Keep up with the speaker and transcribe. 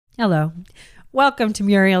Hello. Welcome to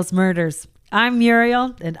Muriel's Murders. I'm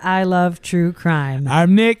Muriel, and I love true crime.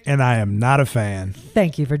 I'm Nick, and I am not a fan.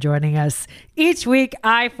 Thank you for joining us. Each week,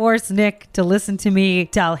 I force Nick to listen to me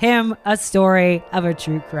tell him a story of a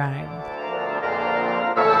true crime.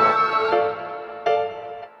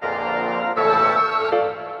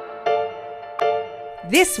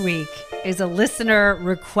 This week is a listener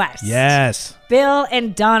request. Yes. Bill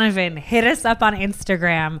and Donovan hit us up on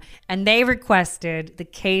Instagram, and they requested the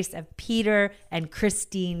case of Peter and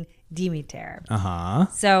Christine Demeter.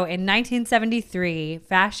 So in 1973,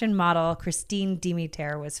 fashion model Christine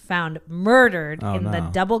Demeter was found murdered in the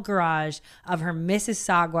double garage of her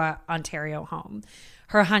Mississauga, Ontario home.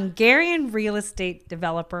 Her Hungarian real estate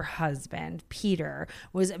developer husband, Peter,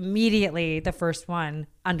 was immediately the first one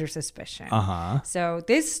under suspicion. So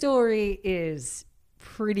this story is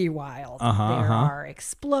pretty wild. There are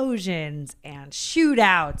explosions and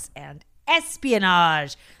shootouts and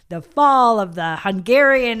espionage, the fall of the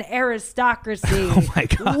Hungarian aristocracy, Oh my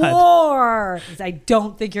God. war. I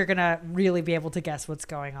don't think you're going to really be able to guess what's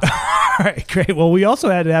going on. All right, great. Well, we also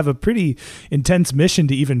had to have a pretty intense mission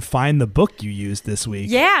to even find the book you used this week.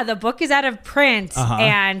 Yeah, the book is out of print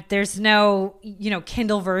and there's no,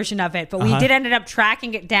 Kindle version of it, but we did end up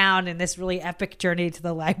tracking it down in this really epic journey to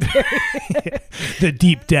the library. The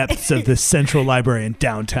deep depths of the Central Library in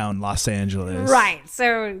downtown Los Angeles. Right.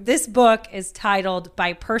 So this book is titled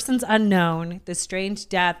By Persons Unknown, The Strange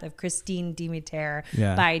Death of Christine Demeter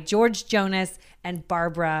by George Jonas and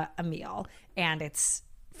Barbara Emile. And it's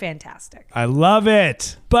fantastic. I love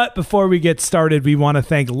it. But before we get started, we want to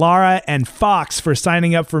thank Laura and Fox for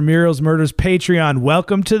signing up for Muriel's Murders Patreon.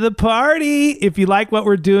 Welcome to the party. If you like what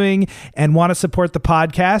we're doing and want to support the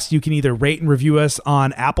podcast, you can either rate and review us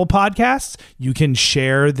on Apple Podcasts. You can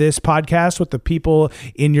share this podcast with the people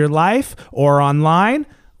in your life or online.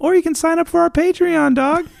 Or you can sign up for our Patreon,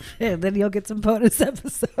 dog. And then you'll get some bonus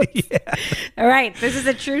episodes. All right. This is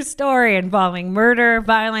a true story involving murder,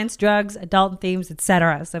 violence, drugs, adult themes,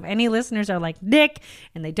 etc. So if any listeners are like Nick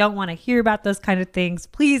and they don't want to hear about those kind of things,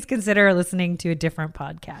 please consider listening to a different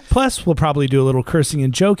podcast. Plus, we'll probably do a little cursing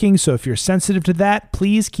and joking. So if you're sensitive to that,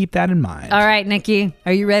 please keep that in mind. All right, Nikki,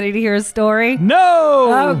 are you ready to hear a story?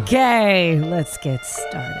 No! Okay, let's get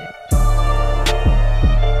started.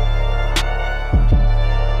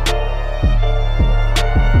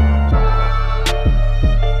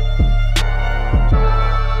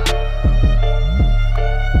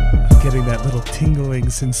 Getting that little tingling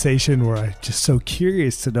sensation where I'm just so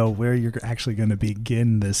curious to know where you're actually going to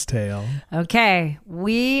begin this tale. Okay,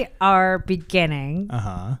 we are beginning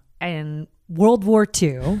in World War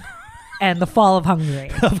II and the fall of Hungary.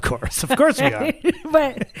 Of course we are.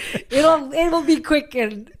 But it'll be quick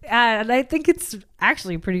and I think it's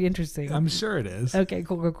actually pretty interesting. I'm sure it is. Okay,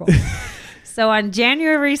 cool. So on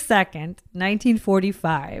January 2nd,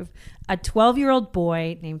 1945, a 12-year-old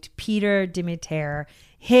boy named Peter Demeter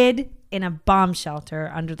hid in a bomb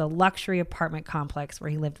shelter under the luxury apartment complex where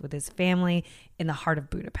he lived with his family in the heart of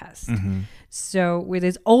Budapest. So with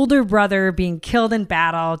his older brother being killed in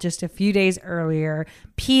battle just a few days earlier,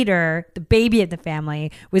 Peter, the baby of the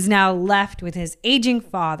family, was now left with his aging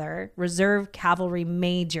father, Reserve Cavalry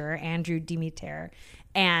Major Andrew Demeter,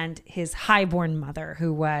 and his highborn mother,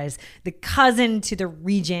 who was the cousin to the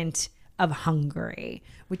regent of Hungary,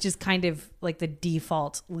 which is kind of like the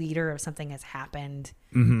default leader of something has happened.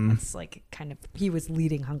 It's like kind of, he was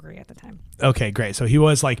leading Hungary at the time. Okay, great. So he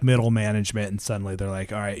was like middle management and suddenly they're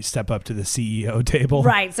like, all right, step up to the CEO table.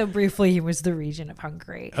 Right. So briefly, he was the regent of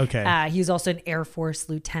Hungary. Okay. He was also an Air Force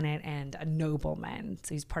lieutenant and a nobleman.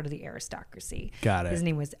 So he's part of the aristocracy. Got it. His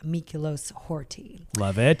name was Mikuláš Horthy.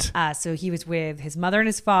 Love it. So he was with his mother and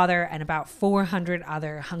his father and about 400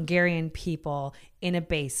 other Hungarian people in a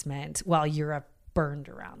basement while Europe burned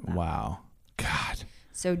around them. Wow. God.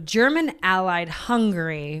 So German allied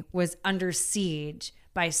Hungary was under siege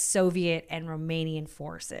by Soviet and Romanian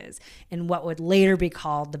forces in what would later be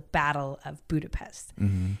called the Battle of Budapest.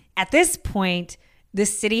 At this point, the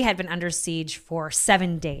city had been under siege for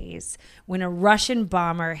 7 days when a Russian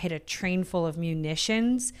bomber hit a train full of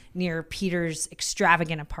munitions near Peter's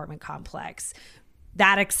extravagant apartment complex.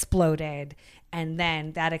 That exploded, and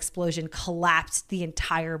then that explosion collapsed the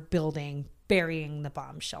entire building, burying the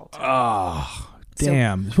bomb shelter. Oh,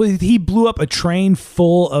 damn. So he blew up a train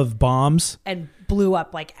full of bombs? And blew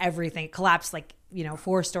up like everything. It collapsed like,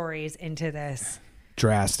 4 stories into this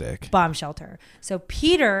drastic bomb shelter. So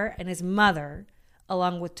Peter and his mother,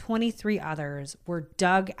 along with 23 others, were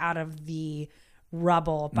dug out of the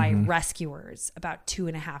rubble by rescuers about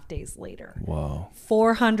 2.5 days later. Whoa.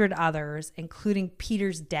 400 others, including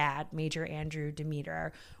Peter's dad, Major Andrew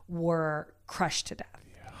Demeter, were crushed to death.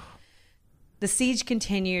 The siege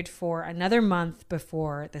continued for another month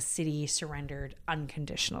before the city surrendered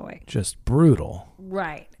unconditionally. Just brutal.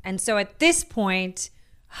 Right. And so at this point,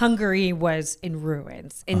 Hungary was in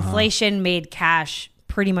ruins. Inflation made cash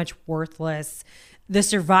pretty much worthless. The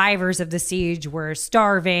survivors of the siege were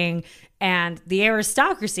starving, and the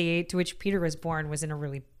aristocracy to which Peter was born was in a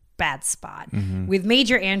really bad spot. With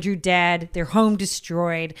Major Andrew dead, their home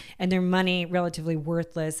destroyed, and their money relatively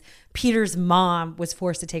worthless, Peter's mom was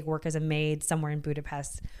forced to take work as a maid somewhere in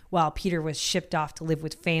Budapest, while Peter was shipped off to live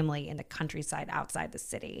with family in the countryside outside the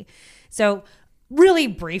city. So really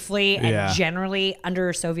briefly and generally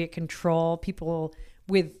under Soviet control, people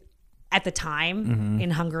with, at the time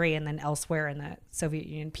in Hungary and then elsewhere in the Soviet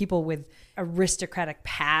Union, people with aristocratic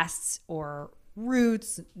pasts or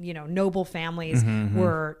roots, noble families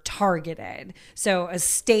were targeted. So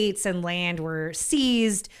estates and land were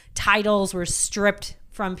seized, titles were stripped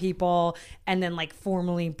from people, and then like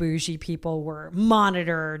formerly bougie people were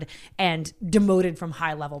monitored and demoted from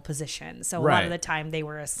high level positions. So a lot of the time they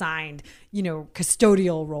were assigned,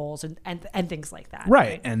 custodial roles and things like that.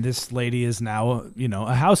 Right. And this lady is now,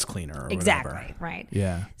 a house cleaner or exactly. whatever. Right.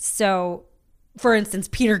 Yeah. So for instance,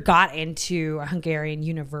 Peter got into a Hungarian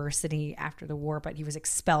university after the war, but he was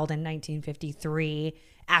expelled in 1953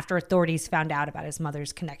 after authorities found out about his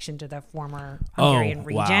mother's connection to the former Hungarian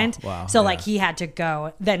regent. Wow. So like he had to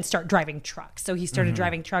go then start driving trucks. So he started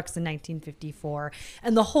driving trucks in 1954.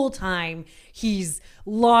 And the whole time he's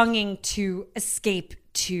longing to escape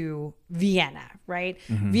to Vienna, right?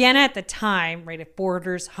 Vienna at the time, right, it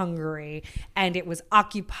borders Hungary, and it was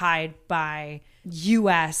occupied by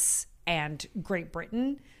US and Great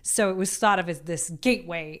Britain. So it was thought of as this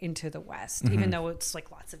gateway into the West, even though it's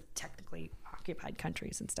like lots of technically occupied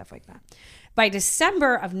countries and stuff like that. By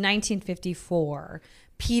December of 1954,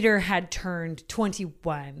 Peter had turned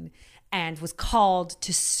 21 and was called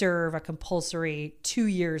to serve a compulsory 2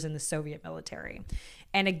 years in the Soviet military.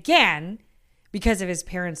 And again, because of his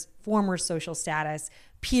parents' former social status,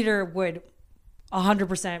 Peter would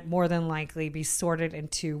 100% more than likely be sorted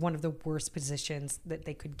into one of the worst positions that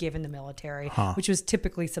they could give in the military, which was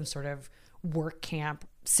typically some sort of work camp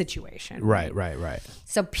situation. Right.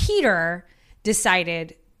 So Peter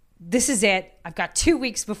decided, this is it. I've got 2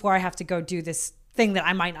 weeks before I have to go do this thing that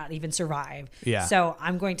I might not even survive. Yeah. So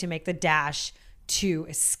I'm going to make the dash to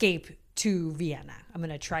escape to Vienna. I'm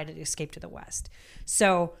going to try to escape to the West.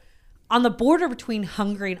 So on the border between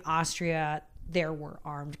Hungary and Austria, there were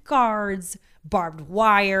armed guards, barbed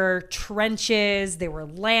wire, trenches, there were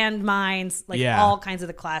landmines, all kinds of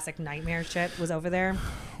the classic nightmare shit was over there.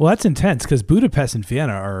 Well, that's intense because Budapest and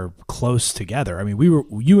Vienna are close together. I mean,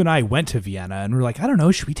 you and I went to Vienna and we were like, I don't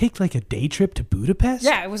know, should we take like a day trip to Budapest?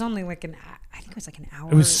 Yeah, it was only like an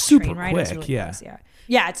hour. It was super train ride. quick. It was really yeah. close, yeah.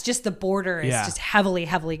 Yeah, it's just the border is just heavily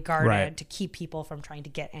guarded to keep people from trying to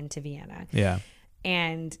get into Vienna. Yeah.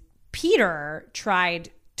 And Peter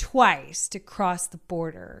tried twice to cross the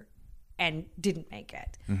border and didn't make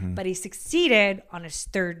it. But he succeeded on his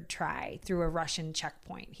third try through a Russian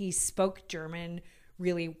checkpoint. He spoke German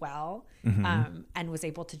really well and was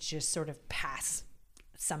able to just sort of pass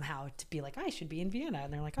somehow to be like, I should be in Vienna.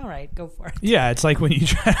 And they're like, all right, go for it. Yeah, it's like when you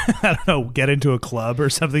try, I don't know, get into a club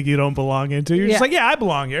or something you don't belong into. You're just like, yeah, I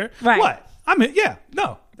belong here. Right. What? I'm in,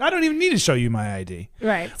 no. I don't even need to show you my ID.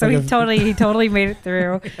 Right. So he totally made it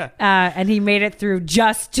through. And he made it through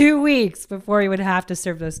just 2 weeks before he would have to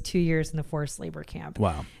serve those 2 years in the forced labor camp.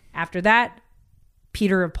 Wow. After that,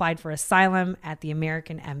 Peter applied for asylum at the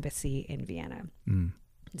American Embassy in Vienna.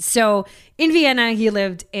 So in Vienna, he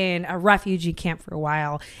lived in a refugee camp for a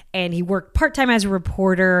while, and he worked part-time as a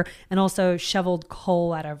reporter and also shoveled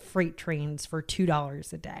coal out of freight trains for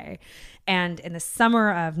 $2 a day. And in the summer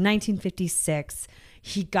of 1956,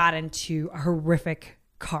 he got into a horrific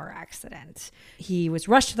car accident. He was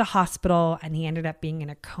rushed to the hospital and he ended up being in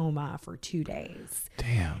a coma for 2 days.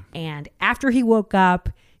 Damn. And after he woke up,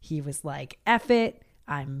 he was like, F it,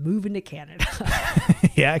 I'm moving to Canada.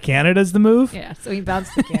 Yeah, Canada's the move. Yeah, so he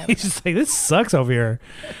bounced to Canada. He's just like, this sucks over here.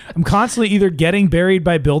 I'm constantly either getting buried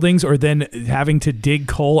by buildings or then having to dig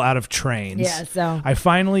coal out of trains. Yeah, so I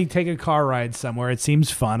finally take a car ride somewhere. It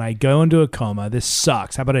seems fun. I go into a coma. This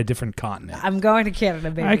sucks. How about a different continent? I'm going to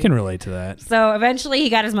Canada, baby. I can relate to that. So eventually he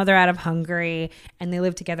got his mother out of Hungary and they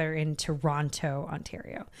lived together in Toronto,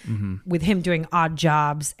 Ontario, with him doing odd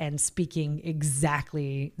jobs and speaking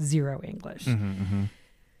exactly zero English.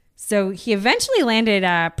 So he eventually landed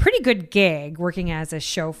a pretty good gig working as a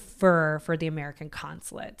chauffeur for the American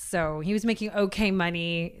consulate. So he was making okay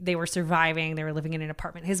money. They were surviving. They were living in an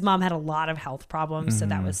apartment. His mom had a lot of health problems, so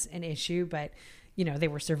that was an issue, but they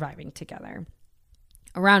were surviving together.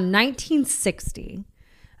 Around 1960,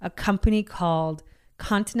 a company called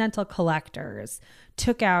Continental Collectors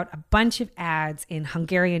took out a bunch of ads in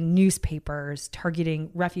Hungarian newspapers targeting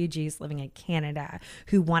refugees living in Canada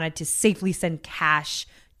who wanted to safely send cash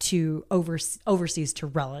to overseas to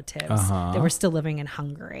relatives that were still living in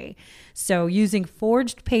Hungary. So using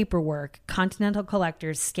forged paperwork, Continental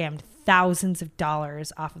Collectors scammed thousands of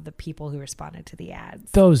dollars off of the people who responded to the ads.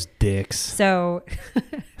 Those dicks. So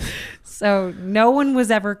no one was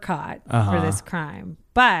ever caught for this crime,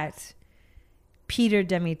 but Peter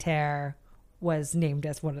Demeter was named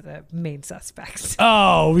as one of the main suspects.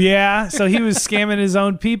 Oh, yeah. So he was scamming his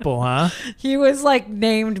own people, huh? He was like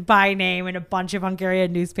named by name in a bunch of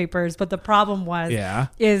Hungarian newspapers. But the problem was,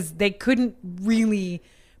 is they couldn't really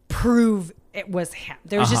prove it was him.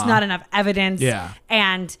 There was just not enough evidence. Yeah.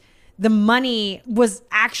 And the money was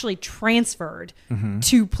actually transferred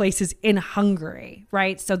to places in Hungary,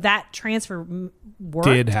 right? So that transfer worked.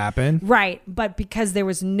 Did happen. Right. But because there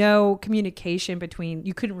was no communication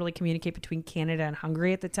you couldn't really communicate between Canada and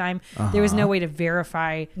Hungary at the time. There was no way to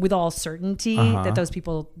verify with all certainty that those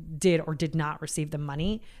people did or did not receive the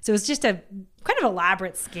money. So it was just a kind of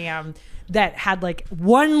elaborate scam that had like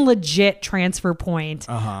one legit transfer point,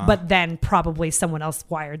 but then probably someone else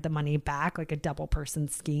wired the money back, like a double person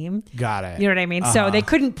scheme. Got it. You know what I mean? So they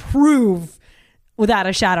couldn't prove without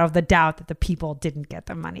a shadow of the doubt that the people didn't get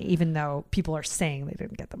the money, even though people are saying they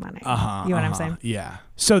didn't get the money. You know what I'm saying? Yeah.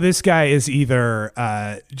 So this guy is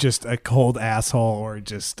either just a cold asshole or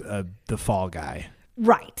just the fall guy.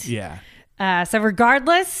 Right. Yeah. So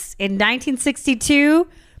regardless, in 1962,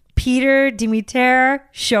 Peter Demeter,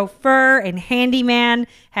 chauffeur and handyman,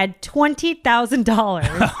 had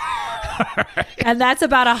 $20,000. And that's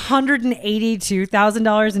about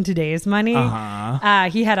 $182,000 in today's money. He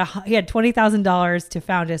had $20,000 to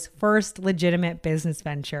found his first legitimate business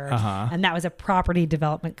venture, and that was a property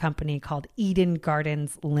development company called Eden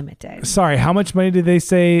Gardens Limited. Sorry, how much money did they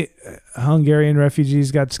say Hungarian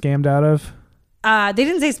refugees got scammed out of? They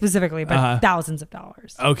didn't say specifically, but thousands of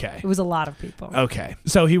dollars. Okay. It was a lot of people. Okay.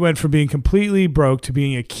 So he went from being completely broke to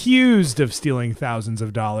being accused of stealing thousands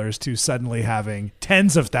of dollars to suddenly having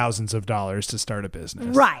tens of thousands of dollars to start a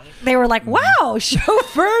business. Right. They were like, wow,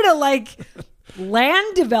 chauffeur to like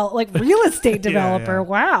land develop, like real estate developer. Yeah.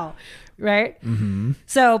 Wow. Right.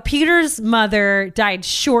 So Peter's mother died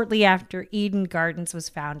shortly after Eden Gardens was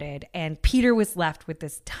founded, and Peter was left with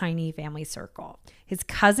this tiny family circle. His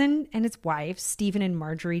cousin and his wife, Stephen and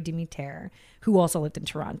Marjorie Demeter, who also lived in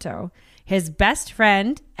Toronto, his best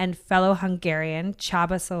friend and fellow Hungarian,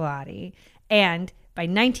 Csaba Szilágyi, and by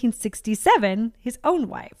 1967, his own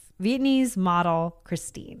wife, Vietnamese model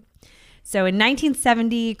Christine. So in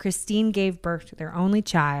 1970, Christine gave birth to their only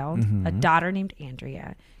child, a daughter named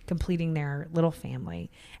Andrea, completing their little family.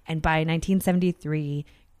 And by 1973,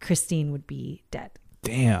 Christine would be dead.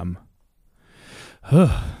 Damn. All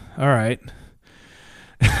right.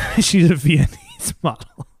 She's a Vietnamese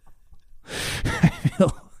model.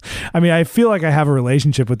 I feel like I have a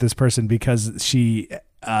relationship with this person because she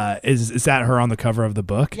is that her on the cover of the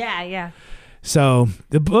book? Yeah. So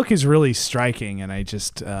the book is really striking, and I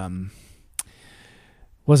just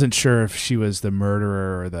wasn't sure if she was the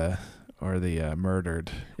murderer or the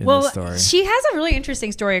murdered in the story. She has a really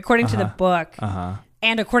interesting story according to the book.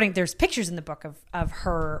 And there's pictures in the book of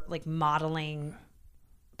her like modeling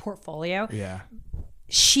portfolio. Yeah.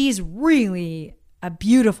 She's really a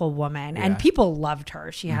beautiful woman, and people loved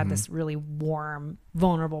her. She had this really warm,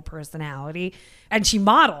 vulnerable personality, and she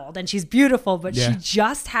modeled, and she's beautiful, but she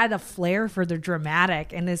just had a flair for the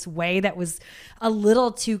dramatic in this way that was a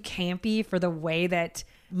little too campy for the way that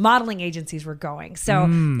modeling agencies were going. So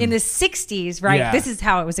in the 60s, right, this is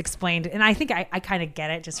how it was explained, and I think I kind of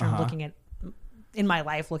get it just from looking at in my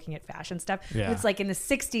life, looking at fashion stuff. It's like in the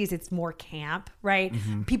 60s, it's more camp, right?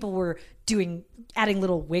 People were adding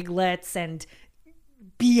little wiglets and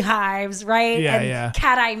beehives, right? And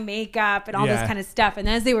cat eye makeup and all this kind of stuff. And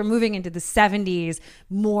as they were moving into the 70s,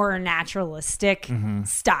 more naturalistic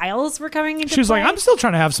styles were coming into play. She was like, I'm still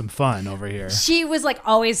trying to have some fun over here. She was like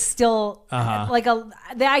always still the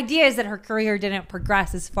idea is that her career didn't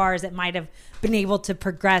progress as far as it might have been able to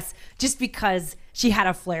progress just because she had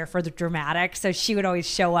a flair for the dramatic. So she would always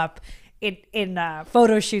show up in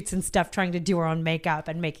photo shoots and stuff, trying to do her own makeup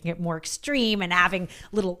and making it more extreme and having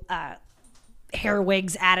little hair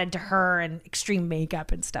wigs added to her and extreme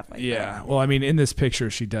makeup and stuff like that. Yeah. Well, I mean, in this picture,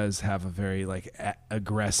 she does have a very like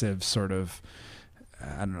aggressive sort of,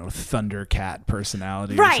 I don't know, Thundercat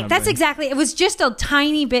personality. Right. That's exactly. It was just a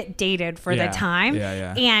tiny bit dated for the time.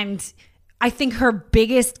 Yeah. And I think her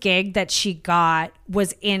biggest gig that she got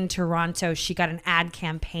was in Toronto. She got an ad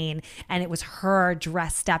campaign, and it was her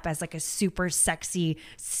dressed up as like a super sexy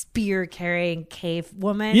spear carrying cave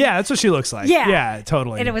woman. Yeah, that's what she looks like. Yeah,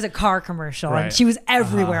 totally. And it was a car commercial, Right. and she was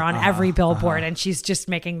everywhere on every billboard, and she's just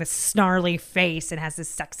making this snarly face and has this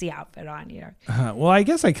sexy outfit on. Well, I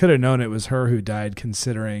guess I could have known it was her who died,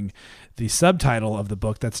 considering the subtitle of the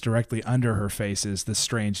book that's directly under her face is The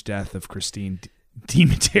Strange Death of Christine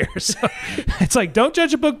Demeter. So it's like, don't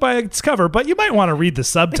judge a book by its cover, but you might want to read the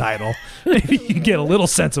subtitle. Maybe you can get a little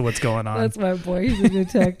sense of what's going on. That's my boy. He's a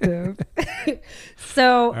detective.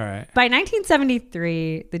 So All right. by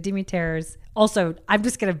 1973, the Demeters, also, I'm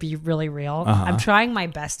just going to be really real. I'm trying my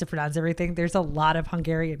best to pronounce everything. There's a lot of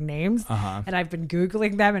Hungarian names, and I've been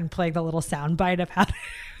Googling them and playing the little soundbite of how to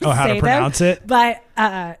how say to pronounce them. it. But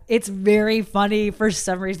it's very funny for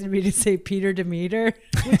some reason to me to say Peter Demeter,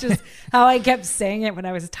 which is how I kept saying it when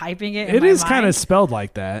I was typing it. It is kind of spelled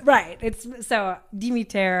like that. Right. It's so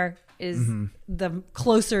Demeter is the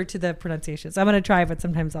closer to the pronunciation. So I'm going to try, but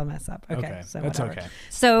sometimes I'll mess up. Okay. So that's whatever. okay.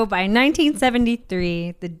 So by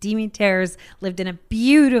 1973, the Demeters lived in a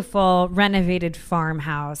beautiful renovated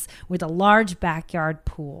farmhouse with a large backyard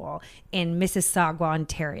pool in Mississauga,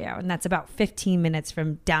 Ontario. And that's about 15 minutes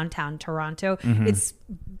from downtown Toronto. It's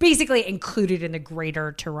basically included in the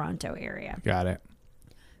greater Toronto area. Got it.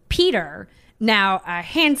 Peter, now a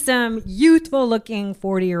handsome, youthful-looking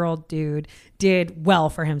 40-year-old dude, did well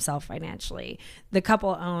for himself financially. The couple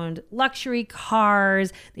owned luxury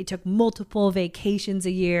cars. They took multiple vacations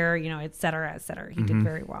a year, et cetera, et cetera. He did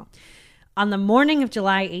very well. On the morning of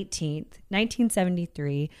July 18th,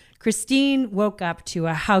 1973, Christine woke up to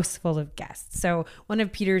a house full of guests. So one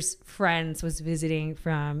of Peter's friends was visiting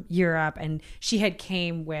from Europe, and she had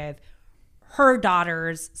came with her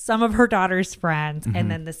daughters, some of her daughter's friends,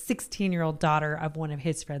 and then the 16-year-old daughter of one of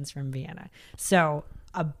his friends from Vienna. So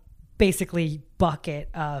a basically bucket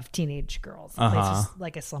of teenage girls. It's just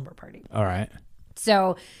like a slumber party. All right.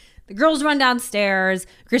 So the girls run downstairs.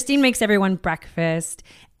 Christine makes everyone breakfast.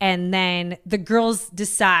 And then the girls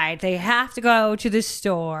decide they have to go to the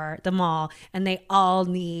store, the mall, and they all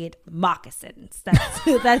need moccasins.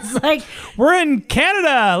 That's like, We're in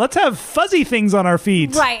Canada. Let's have fuzzy things on our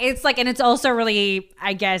feet. right. It's like, and it's also really,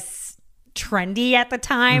 I guess, trendy at the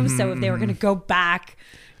time. So if they were going to go back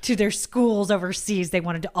to their schools overseas, they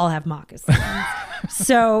wanted to all have moccasins.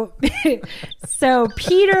 so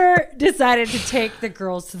Peter decided to take the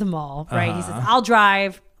girls to the mall, right? He says, I'll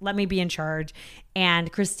drive. Let me be in charge.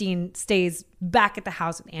 And Christine stays back at the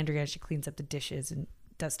house with Andrea. She cleans up the dishes and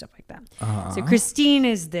does stuff like that. So Christine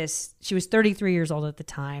she was 33 years old at the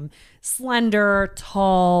time, slender,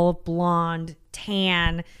 tall, blonde,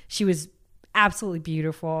 tan. She was absolutely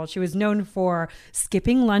beautiful. She was known for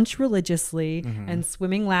skipping lunch religiously and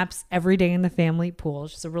swimming laps every day in the family pool.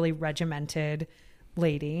 She's a really regimented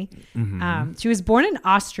lady. She was born in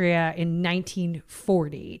Austria in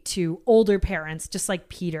 1940 to older parents, just like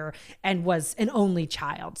Peter, and was an only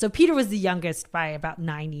child. So Peter was the youngest by about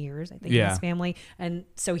 9 years, I think, in his family. And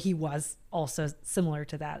so he was also similar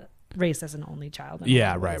to that, raised as an only child.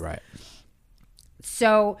 Yeah, right.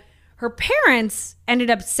 So her parents ended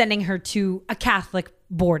up sending her to a Catholic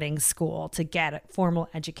boarding school to get a formal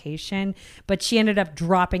education, but she ended up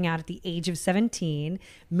dropping out at the age of 17,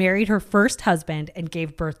 married her first husband, and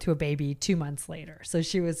gave birth to a baby 2 months later. So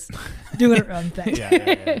she was doing her own thing.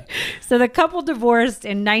 Yeah. So the couple divorced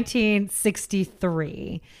in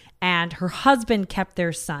 1963, and her husband kept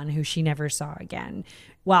their son, who she never saw again,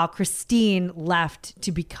 while Christine left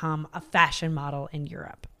to become a fashion model in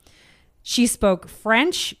Europe. She spoke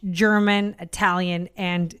French, German, Italian,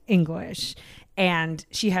 and English. And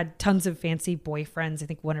she had tons of fancy boyfriends. I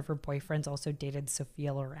think one of her boyfriends also dated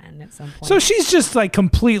Sophia Loren at some point. So she's just like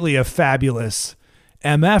completely a fabulous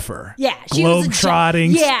MFer. Yeah. She was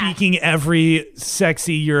globetrotting, speaking every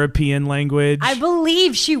sexy European language. I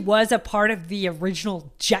believe she was a part of the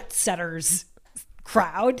original Jet Setters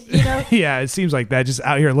crowd, Yeah, it seems like that, just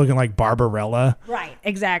out here looking like Barbarella. Right,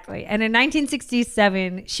 exactly. And in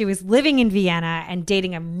 1967, she was living in Vienna and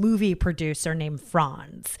dating a movie producer named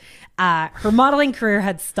Franz. Her modeling career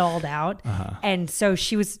had stalled out, and so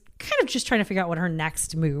she was kind of just trying to figure out what her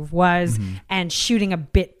next move was, and shooting a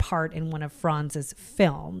bit part in one of Franz's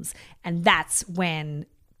films. And that's when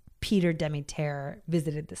Peter Demeter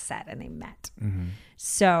visited the set and they met.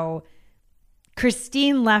 So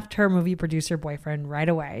Christine left her movie producer boyfriend right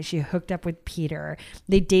away. She hooked up with Peter.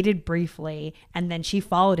 They dated briefly, and then she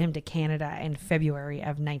followed him to Canada in February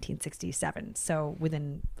of 1967. So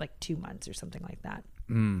within like 2 months or something like that.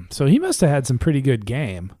 So he must have had some pretty good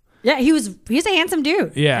game. Yeah, he's a handsome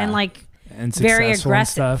dude. Yeah. And like And very successful and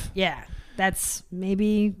aggressive. stuff. Yeah. that's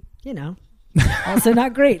maybe, also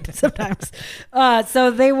not great sometimes. So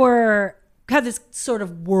they had this sort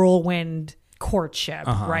of whirlwind courtship,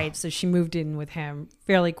 right? So she moved in with him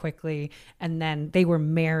fairly quickly, and then they were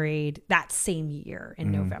married that same year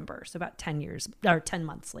in November. So about 10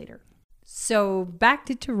 months later. So back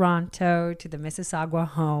to Toronto, to the Mississauga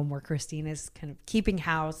home where Christine is kind of keeping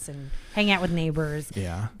house and hanging out with neighbors.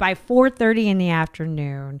 Yeah. By 4:30 in the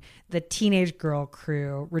afternoon, the teenage girl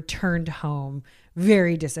crew returned home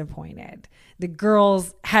very disappointed. The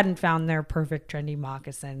girls hadn't found their perfect trendy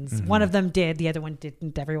moccasins. One of them did. The other one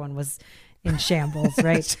didn't. Everyone was in shambles,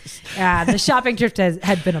 right? The shopping trip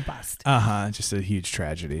had been a bust. Just a huge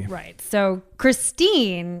tragedy. Right. So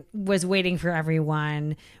Christine was waiting for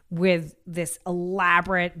everyone with this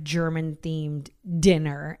elaborate German-themed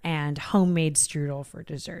dinner and homemade strudel for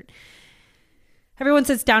dessert. Everyone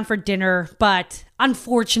sits down for dinner, but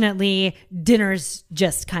unfortunately, dinner's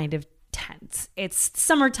just kind of tense. It's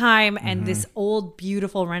summertime, and this old,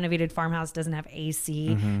 beautiful, renovated farmhouse doesn't have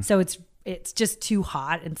AC, so it's just too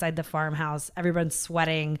hot inside the farmhouse. Everyone's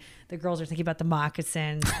sweating. The girls are thinking about the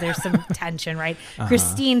moccasins. There's some tension, right?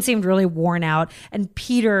 Christine seemed really worn out, and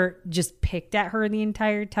Peter just picked at her the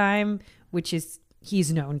entire time, which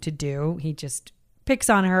he's known to do. He just picks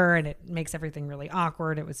on her, and it makes everything really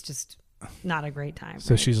awkward. It was just not a great time.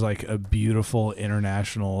 So she's like a beautiful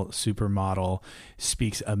international supermodel,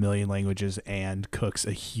 speaks a million languages, and cooks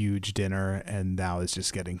a huge dinner, and now is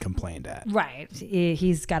just getting complained at. Right.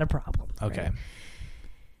 He's got a problem. Okay. Right?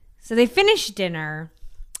 So they finish dinner,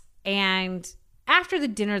 and after the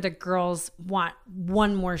dinner, the girls want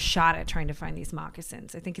one more shot at trying to find these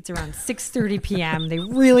moccasins. I think it's around 6:30 p.m. They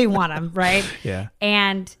really want them, right? Yeah.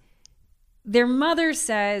 And their mother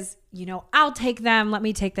says, I'll take them. Let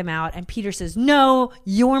me take them out. And Peter says, no,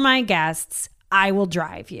 you're my guests. I will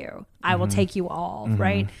drive you. I will take you all,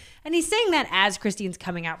 right? And he's saying that as Christine's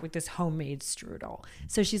coming out with this homemade strudel.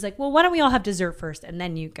 So she's like, well, why don't we all have dessert first and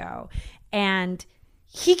then you go? And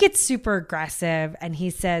he gets super aggressive and he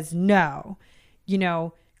says, no,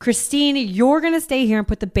 Christine, you're going to stay here and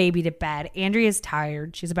put the baby to bed. Andrea's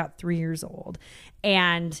tired. She's about 3 years old.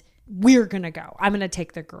 And we're going to go. I'm going to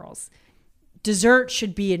take the girls. Dessert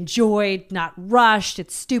should be enjoyed, not rushed.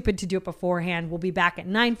 It's stupid to do it beforehand. We'll be back at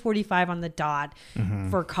 9:45 on the dot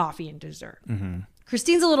for coffee and dessert.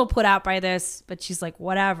 Christine's a little put out by this, but she's like,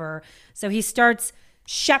 whatever. So he starts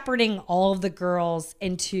shepherding all of the girls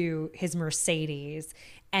into his Mercedes.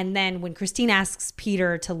 And then when Christine asks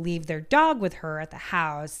Peter to leave their dog with her at the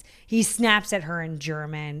house, he snaps at her in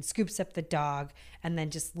German, scoops up the dog, and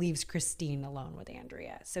then just leaves Christine alone with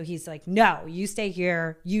Andrea. So he's like, no, you stay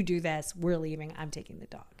here. You do this. We're leaving. I'm taking the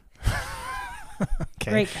dog.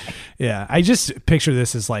 Okay. Great guy. Yeah. I just picture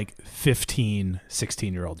this as like 15,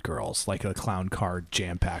 16-year-old girls, like a clown car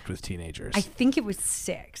jam-packed with teenagers. I think it was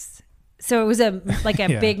 6. So it was a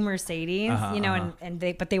big Mercedes, and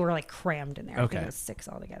they were like crammed in there. I think it was 6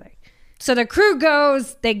 altogether. So the crew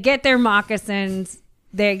goes, they get their moccasins,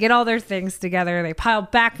 they get all their things together, they pile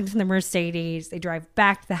back into the Mercedes, they drive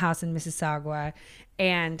back to the house in Mississauga,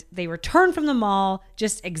 and they return from the mall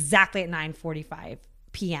just exactly at 9:45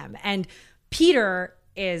 p.m. And Peter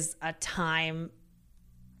is a time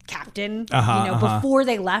captain. Before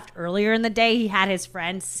they left earlier in the day, he had his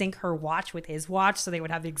friend sync her watch with his watch so they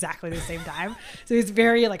would have exactly the same time. So he's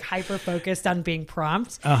very hyper focused on being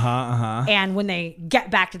prompt. And when they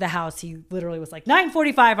get back to the house, he literally was like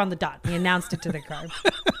 9:45 on the dot. He announced it to the car.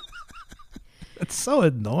 That's so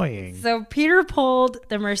annoying. So Peter pulled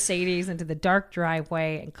the Mercedes into the dark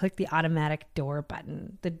driveway and clicked the automatic door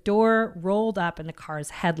button. The door rolled up in the car's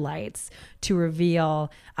headlights to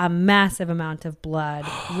reveal a massive amount of blood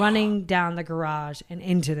running down the garage and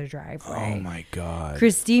into the driveway. Oh my God.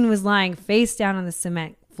 Christine was lying face down on the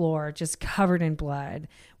cement floor, just covered in blood,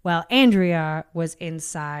 while Andrea was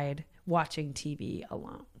inside watching TV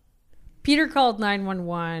alone. Peter called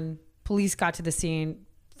 911. Police got to the scene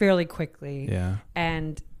fairly quickly. Yeah.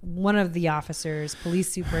 And one of the officers,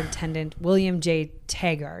 Police Superintendent William J.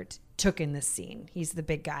 Taggart, took in the scene. He's the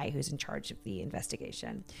big guy who's in charge of the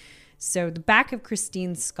investigation. So the back of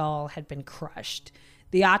Christine's skull had been crushed.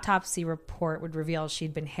 The autopsy report would reveal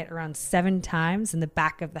she'd been hit around 7 times in the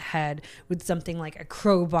back of the head with something like a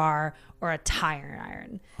crowbar or a tire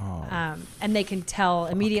iron. And they can tell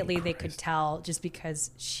immediately, they could tell just because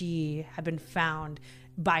she had been found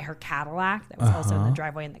by her Cadillac that was also in the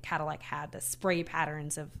driveway, and the Cadillac had the spray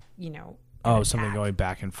patterns of, something going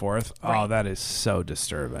back and forth. Right. Oh, that is so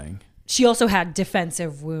disturbing. She also had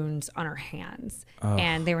defensive wounds on her hands,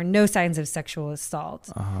 and there were no signs of sexual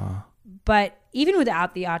assault. But even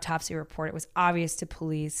without the autopsy report, it was obvious to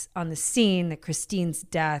police on the scene that Christine's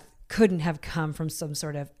death couldn't have come from some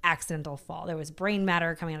sort of accidental fall. There was brain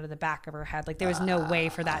matter coming out of the back of her head. Like there was no way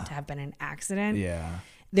for that to have been an accident. Yeah.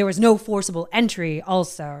 There was no forcible entry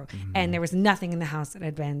also. And there was nothing in the house that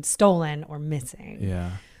had been stolen or missing.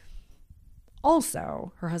 Yeah.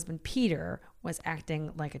 Also, her husband Peter was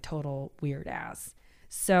acting like a total weird ass.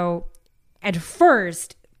 So at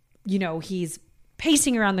first, you know, he's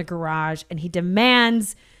pacing around the garage and he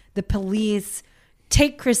demands the police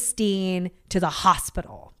take Christine to the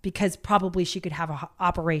hospital because probably she could have an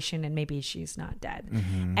operation and maybe she's not dead.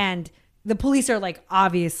 And the police are like,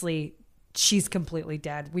 obviously, she's completely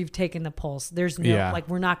dead. We've taken the pulse. There's no, like,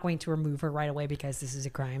 we're not going to remove her right away because this is a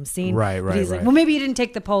crime scene. Right. But he's like, well, maybe you didn't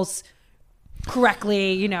take the pulse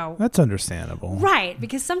correctly, you know. That's understandable. Right.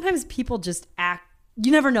 Because sometimes people just act.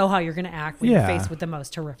 You never know how you're going to act when you're faced with the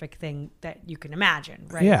most horrific thing that you can imagine,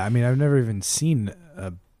 right? Yeah, I mean, I've never even seen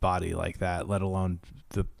a body like that, let alone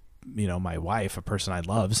my wife, a person I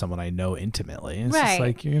love, someone I know intimately. It's just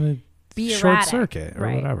like you're going to be short erratic, circuit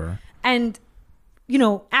or whatever. And, you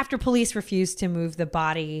know, after police refused to move the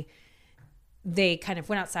body, they kind of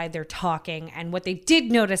went outside, they're talking. And what they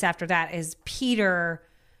did notice after that is Peter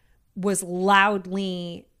was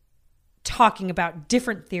loudly talking about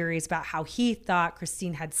different theories about how he thought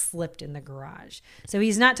Christine had slipped in the garage. So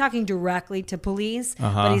he's not talking directly to police,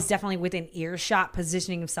 but he's definitely within earshot,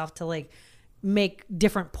 positioning himself to like make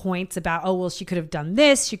different points about, oh, well, she could have done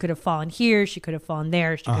this. She could have fallen here. She could have fallen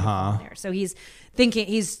there. She could have fallen there. So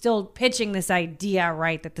he's still pitching this idea,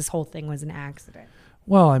 right, that this whole thing was an accident.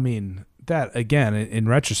 Well, I mean, that again, in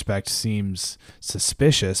retrospect seems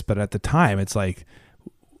suspicious, but at the time it's like,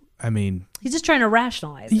 I mean, he's just trying to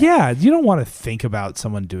rationalize it. Yeah, you don't want to think about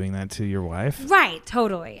someone doing that to your wife. Right,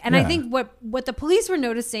 totally. And I think what the police were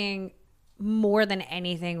noticing more than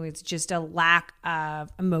anything was just a lack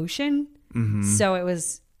of emotion. So it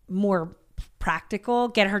was more practical.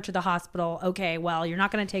 Get her to the hospital. Okay, well, you're not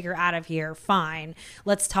going to take her out of here. Fine.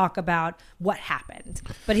 Let's talk about what happened.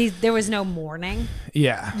 But there was no mourning.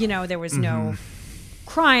 Yeah. You know, there was no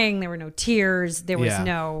crying. There were no tears. There was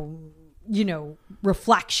no, you know,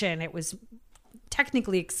 reflection. It was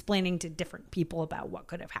technically explaining to different people about what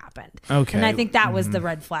could have happened. Okay. And I think that was the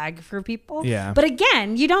red flag for people. Yeah. But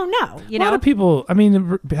again, you don't know. A lot of people, I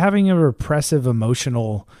mean, having a repressive,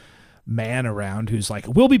 emotional man around who's like,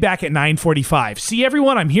 we'll be back at 9:45. See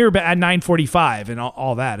everyone, I'm here at 9:45 and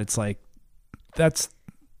all that. It's like, that's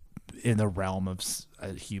in the realm of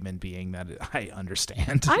a human being that I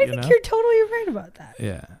understand. I think you're totally right about that.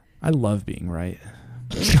 Yeah. I love being right.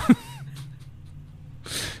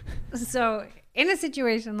 So in a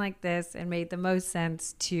situation like this, it made the most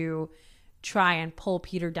sense to try and pull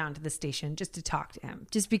Peter down to the station just to talk to him.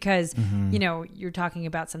 Just because, you know, you're talking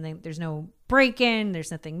about something, there's no break-in, there's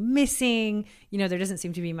nothing missing, you know, there doesn't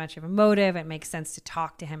seem to be much of a motive. It makes sense to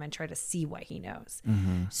talk to him and try to see what he knows.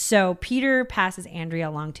 So Peter passes Andrea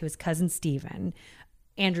along to his cousin Stephen.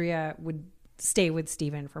 Andrea would stay with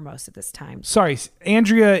Stephen for most of this time. Sorry,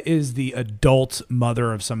 Andrea is the adult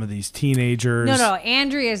mother of some of these teenagers. No,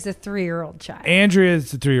 Andrea is the 3-year-old child. Andrea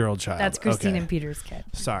is the 3-year-old child. That's Christine and Peter's kid.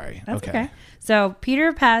 Sorry. That's okay. So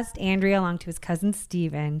Peter passed Andrea along to his cousin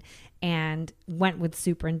Stephen and went with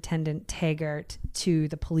Superintendent Taggart to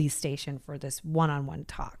the police station for this one-on-one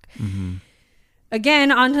talk.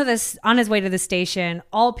 Again, on his way to the station,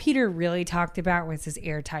 all Peter really talked about was his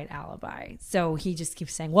airtight alibi. So he just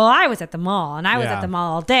keeps saying, well, I was at the mall and I was at the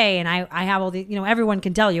mall all day and I have all the, you know, everyone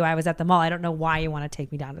can tell you I was at the mall. I don't know why you want to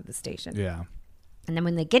take me down to the station. Yeah. And then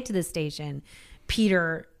when they get to the station,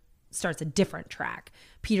 Peter starts a different track.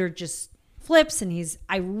 Peter just flips and he's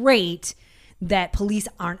irate that police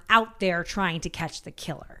aren't out there trying to catch the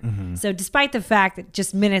killer. So despite the fact that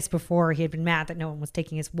just minutes before he had been mad that no one was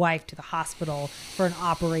taking his wife to the hospital for an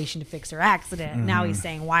operation to fix her accident, now he's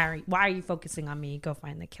saying, why are you focusing on me? Go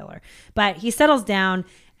find the killer. But he settles down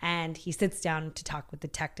and he sits down to talk with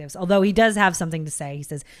detectives. Although he does have something to say. He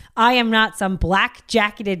says, I am not some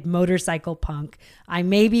black-jacketed motorcycle punk. I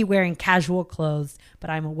may be wearing casual clothes, but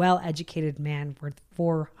I'm a well-educated man worth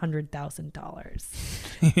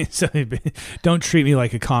 $400,000. So don't treat me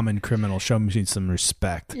like a common criminal. Show me some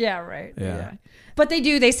respect. Yeah, right. Yeah. But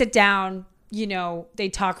they sit down, you know, they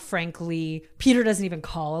talk frankly. Peter doesn't even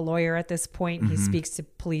call a lawyer at this point. He speaks to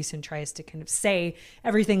police and tries to kind of say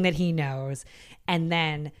everything that he knows. And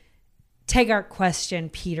then Taggart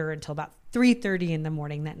questioned Peter until about 3:30 in the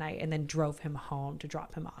morning that night and then drove him home to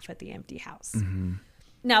drop him off at the empty house.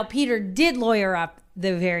 Now, Peter did lawyer up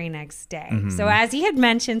the very next day. So as he had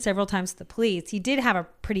mentioned several times to the police, he did have a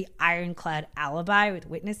pretty ironclad alibi with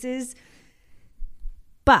witnesses.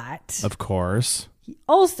 But of course, He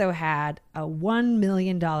also had a $1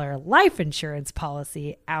 million life insurance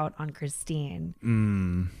policy out on Christine.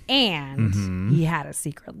 And he had a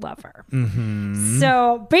secret lover.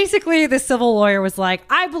 So basically, the civil lawyer was like,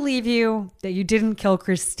 I believe you that you didn't kill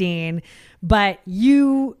Christine, but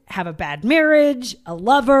you have a bad marriage, a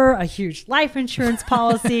lover, a huge life insurance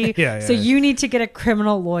policy. So you need to get a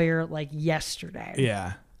criminal lawyer like yesterday.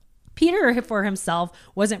 Yeah. Peter, for himself,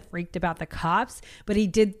 wasn't freaked about the cops, but he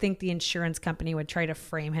did think the insurance company would try to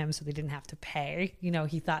frame him so they didn't have to pay. You know,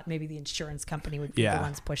 he thought maybe the insurance company would be the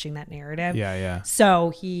ones pushing that narrative. Yeah. So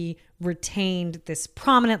he retained this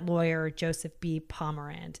prominent lawyer, Joseph B.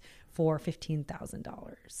 Pomerant, for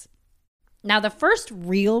 $15,000. Now, the first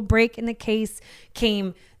real break in the case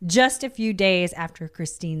came just a few days after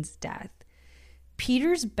Christine's death.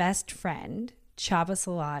 Peter's best friend, Chaba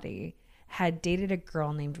Salati, had dated a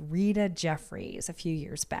girl named Rita Jeffries a few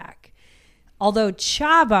years back. Although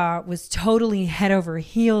Chaba was totally head over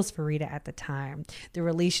heels for Rita at the time, the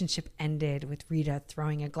relationship ended with Rita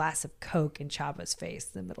throwing a glass of Coke in Chaba's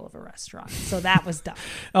face in the middle of a restaurant. So that was done.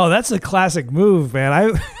 Oh, that's a classic move, man.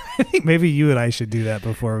 I think maybe you and I should do that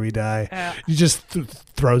before we die. You just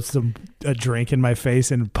throw a drink in my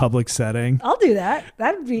face in a public setting. I'll do that.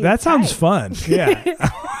 That sounds fun. Yeah.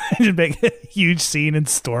 Just make a huge scene and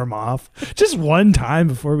storm off. Just one time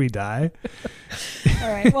before we die.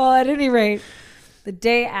 All right. Well, at any rate, the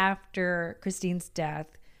day after Christine's death,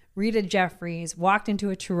 Rita Jeffries walked into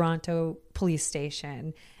a Toronto police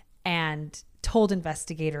station and told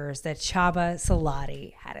investigators that Chaba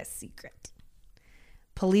Salati had a secret.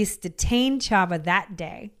 Police detained Chaba that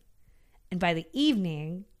day, and by the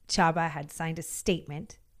evening, Chaba had signed a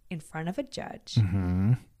statement in front of a judge,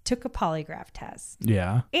 took a polygraph test,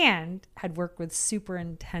 and had worked with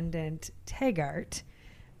Superintendent Taggart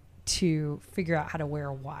to figure out how to wear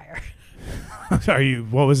a wire.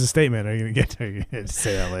 What was the statement? Are you going to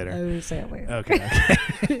say that later? I will say it later.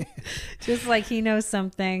 Okay. Just like he knows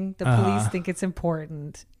something, the police think it's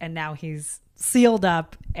important, and now he's sealed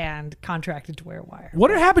up and contracted to wear a wire.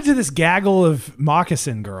 What happened to this gaggle of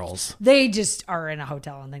moccasin girls? They just are in a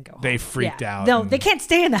hotel and then go home. They freaked out. No, they can't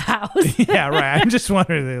stay in the house. Yeah, right. I'm just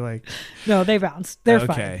wondering. No, they bounced. They're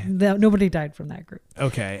fine. Nobody died from that group.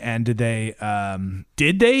 Okay. And did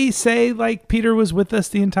they say like Peter was with us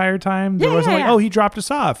the entire time? There wasn't like, oh, he dropped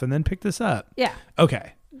us off and then picked us up. Yeah.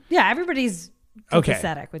 Okay. Yeah, everybody's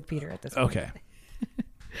pathetic with Peter at this point. Okay.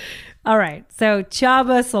 All right. So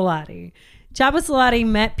Chaba Salati. Chaba Salati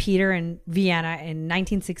met Peter in Vienna in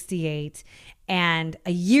 1968, and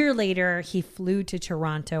a year later, he flew to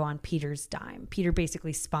Toronto on Peter's dime. Peter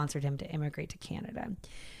basically sponsored him to immigrate to Canada.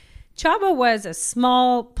 Chaba was a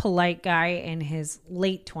small, polite guy in his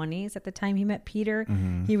late 20s at the time he met Peter.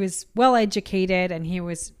 He was well-educated, and he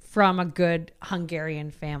was from a good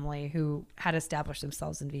Hungarian family who had established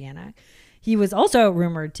themselves in Vienna. He was also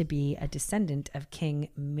rumored to be a descendant of King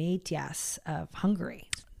Matthias of Hungary.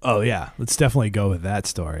 Oh, yeah. Let's definitely go with that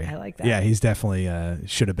story. I like that. Yeah, he's definitely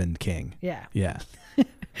should have been king. Yeah. Yeah.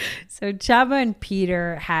 So Chaba and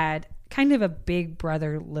Peter had kind of a big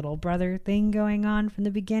brother, little brother thing going on from the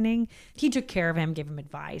beginning. He took care of him, gave him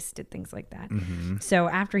advice, did things like that. So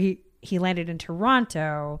after he landed in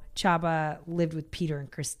Toronto, Chaba lived with Peter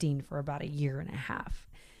and Christine for about a year and a half.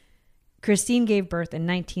 Christine gave birth in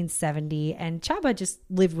 1970, and Chaba just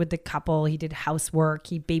lived with the couple. He did housework.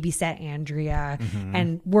 He babysat Andrea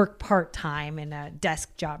and worked part-time in a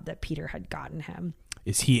desk job that Peter had gotten him.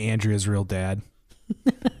 Is he Andrea's real dad?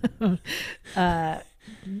 I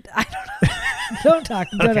don't know.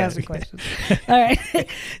 Don't ask me questions. All right.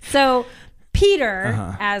 So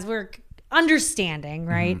Peter, as we're understanding,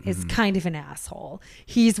 right, is kind of an asshole.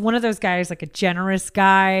 He's one of those guys, like a generous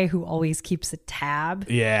guy who always keeps a tab.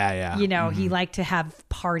 Yeah. You know, he liked to have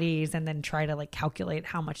parties and then try to like calculate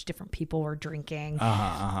how much different people were drinking.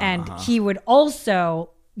 And he would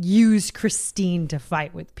also use Christine to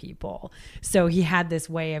fight with people. So he had this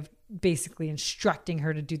way of basically instructing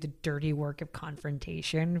her to do the dirty work of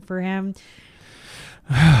confrontation for him.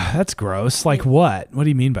 That's gross. Like what? What do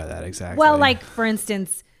you mean by that exactly? Well, like for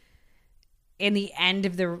instance, in the end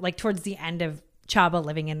of towards the end of Chaba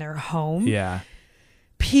living in their home,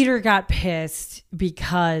 Peter got pissed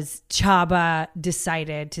because Chaba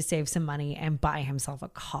decided to save some money and buy himself a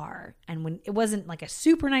car. And when it wasn't like a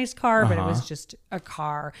super nice car, but it was just a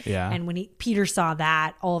car. And when Peter saw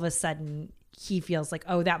that, all of a sudden he feels like,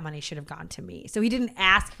 oh, that money should have gone to me. So he didn't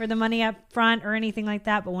ask for the money up front or anything like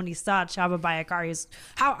that. But when he saw Chaba buy a car, he's,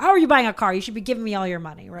 how are you buying a car? You should be giving me all your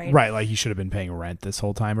money, right? Right, like you should have been paying rent this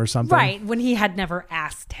whole time or something. Right, when he had never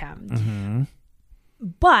asked him.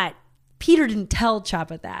 But Peter didn't tell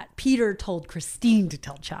Chaba that. Peter told Christine to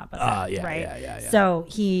tell Chaba that, right? Yeah. So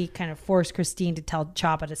he kind of forced Christine to tell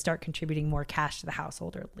Chaba to start contributing more cash to the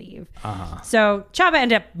household or leave. So Chaba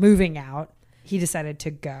ended up moving out. He decided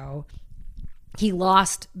to go. He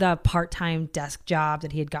lost the part-time desk job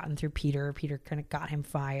that he had gotten through Peter. Peter kind of got him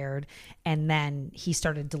fired. And then he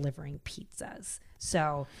started delivering pizzas.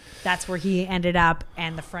 So that's where he ended up,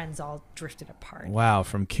 and the friends all drifted apart. Wow,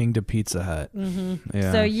 from King to Pizza Hut.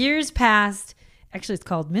 Yeah. So years passed. Actually, it's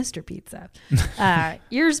called Mr. Pizza.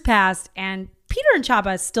 Years passed, and Peter and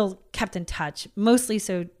Chaba still kept in touch, mostly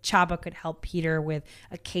so Chaba could help Peter with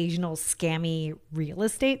occasional scammy real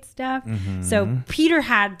estate stuff. So Peter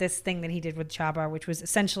had this thing that he did with Chaba, which was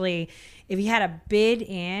essentially if he had a bid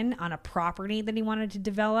in on a property that he wanted to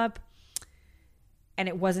develop, and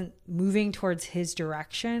it wasn't moving towards his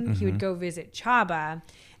direction, he would go visit Chaba,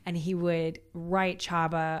 and he would write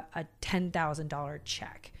Chaba a $10,000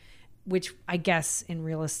 check, which I guess in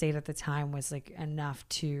real estate at the time was like enough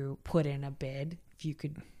to put in a bid if you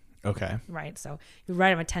could. Okay. Right. So you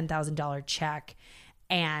write him a $10,000 check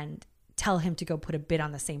and tell him to go put a bid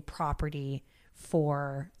on the same property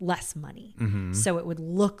for less money. So it would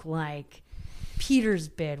look like Peter's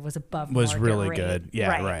bid was above Was market really rate. good.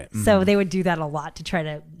 Yeah, right. So they would do that a lot to try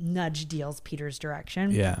to nudge deals Peter's direction.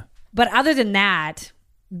 Yeah. But other than that,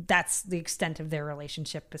 that's the extent of their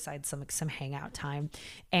relationship besides some hangout time.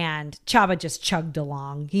 And Chaba just chugged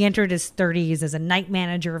along. He entered his 30s as a night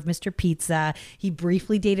manager of Mr. Pizza. He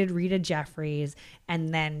briefly dated Rita Jeffries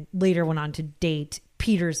and then later went on to date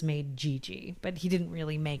Peter's maid Gigi. But he didn't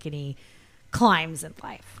really make any climbs in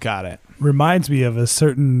life. Got it. Reminds me of a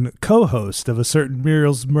certain co-host of a certain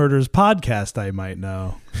Muriel's Murders podcast I might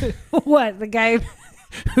know. What? The guy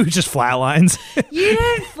who just flatlines. You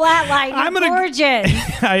didn't flatline. You're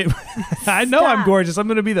gorgeous. I know I'm gorgeous. I'm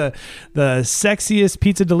going to be the sexiest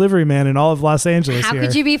pizza delivery man in all of Los Angeles. How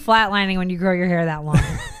could you be flatlining when you grow your hair that long?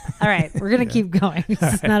 All right, we're going to keep going.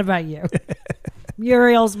 It's not about you.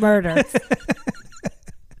 Muriel's Murders.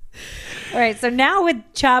 All right, so now with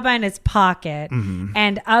Chaba in his pocket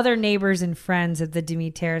and other neighbors and friends of the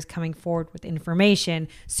Dimitaires coming forward with information,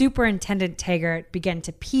 Superintendent Taggart began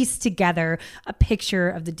to piece together a picture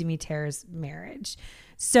of the Dimitaires' marriage.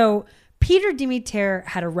 So Peter Dimitaire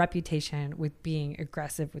had a reputation with being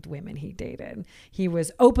aggressive with women he dated. He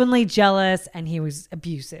was openly jealous and he was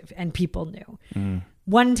abusive, and people knew.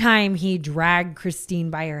 One time he dragged Christine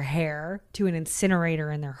by her hair to an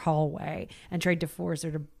incinerator in their hallway and tried to force her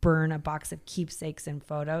to burn a box of keepsakes and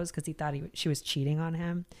photos because he thought she was cheating on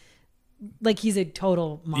him. Like, he's a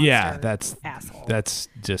total monster. Yeah, that's asshole. That's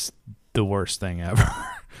just the worst thing ever.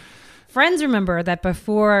 Friends remember that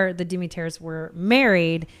before the Dimitaires were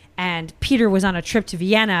married and Peter was on a trip to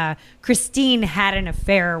Vienna, Christine had an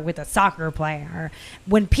affair with a soccer player.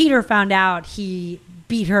 When Peter found out he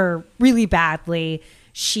beat her really badly,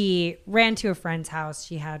 she ran to a friend's house.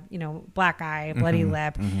 She had, black eye, bloody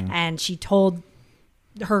lip, and she told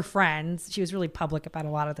her friends, she was really public about a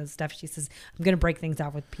lot of this stuff. She says, I'm going to break things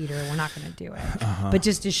off with Peter. We're not going to do it. But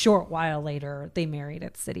just a short while later, they married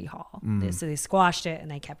at City Hall. So they squashed it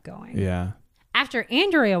and they kept going. Yeah. After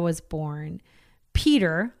Andrea was born,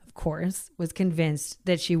 Peter, of course, was convinced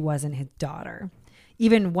that she wasn't his daughter.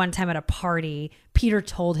 Even one time at a party, Peter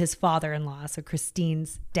told his father-in-law, so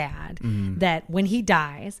Christine's dad, that when he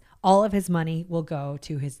dies, all of his money will go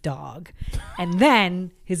to his dog and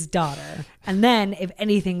then his daughter. And then if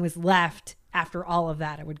anything was left after all of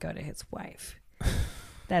that, it would go to his wife.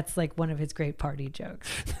 That's like one of his great party jokes.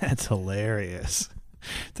 That's hilarious.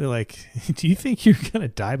 They're like, do you think you're going to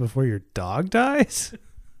die before your dog dies?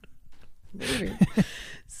 Maybe.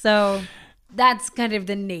 So that's kind of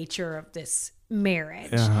the nature of this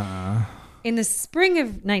marriage. In the spring of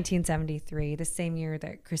 1973, the same year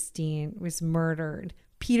that Christine was murdered,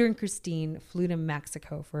 Peter and Christine flew to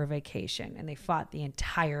Mexico for a vacation, and they fought the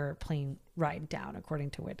entire plane ride down,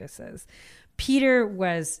 according to witnesses. Peter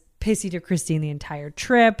was pissy to Christine the entire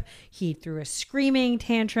trip. He threw a screaming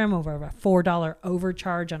tantrum over a $4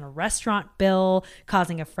 overcharge on a restaurant bill,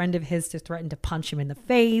 causing a friend of his to threaten to punch him in the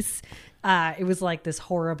face. It was like this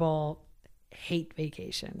horrible hate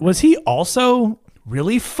vacation. Was he also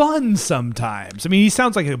really fun sometimes? I mean, he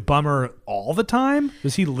sounds like a bummer all the time.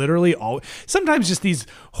 Was he literally sometimes just these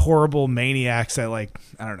horrible maniacs that, like,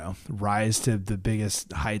 I don't know, rise to the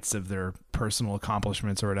biggest heights of their personal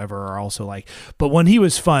accomplishments or whatever are also like, but when he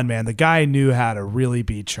was fun, man, the guy knew how to really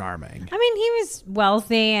be charming. I mean, he was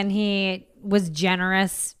wealthy and he was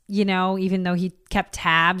generous, even though he kept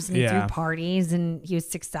tabs and threw parties and he was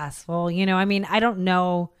successful, I mean, I don't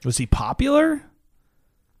know. Was he popular?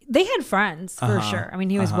 They had friends for sure. I mean,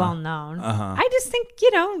 he was well known. I just think,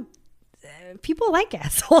 people like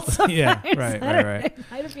assholes sometimes. Yeah, right.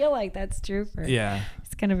 I feel like that's true for Yeah.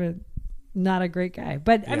 He's kind of not a great guy.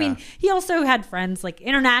 But I mean, he also had friends, like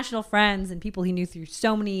international friends and people he knew through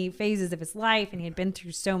so many phases of his life, and he had been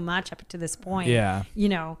through so much up to this point. Yeah. You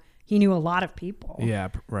know, he knew a lot of people. Yeah,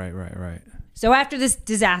 right. So after this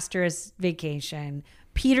disastrous vacation,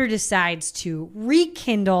 Peter decides to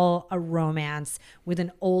rekindle a romance with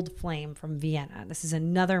an old flame from Vienna. This is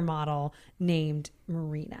another model named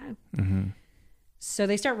Marina. Mm-hmm. So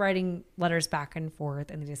they start writing letters back and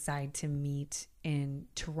forth, and they decide to meet in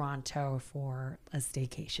Toronto for a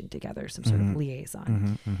staycation together, some sort of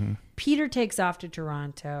liaison. Peter takes off to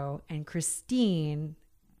Toronto, and Christine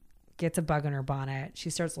gets a bug in her bonnet.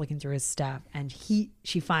 She starts looking through his stuff, and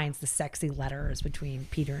she finds the sexy letters between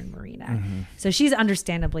Peter and Marina. So she's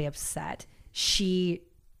understandably upset. She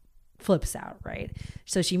flips out, right?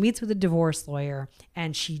 So she meets with a divorce lawyer,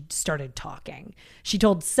 and she started talking. She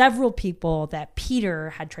told several people that Peter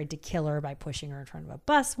had tried to kill her by pushing her in front of a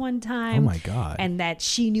bus one time. Oh my God. And that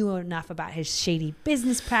she knew enough about his shady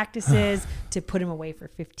business practices to put him away for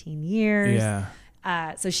 15 years.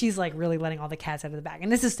 Yeah. So she's like really letting all the cats out of the bag.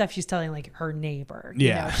 And this is stuff she's telling like her neighbor.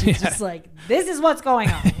 Yeah. You know? She's just like, this is what's going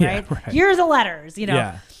on, right? Yeah, right. Here's the letters, you know?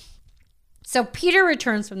 Yeah. So Peter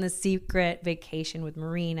returns from the secret vacation with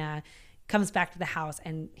Marina, comes back to the house,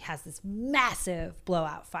 and has this massive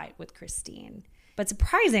blowout fight with Christine. But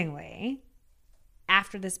surprisingly,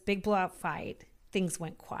 after this big blowout fight, things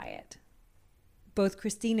went quiet. Both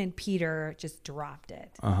Christine and Peter just dropped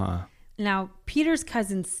it. Now, Peter's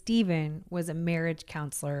cousin Stephen was a marriage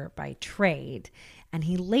counselor by trade, and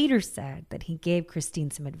he later said that he gave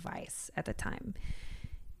Christine some advice at the time.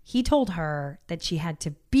 He told her that she had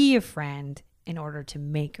to be a friend in order to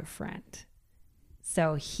make a friend.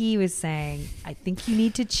 So he was saying, I think you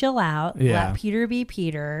need to chill out, let Peter be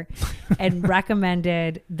Peter, and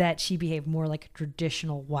recommended that she behave more like a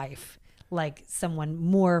traditional wife, like someone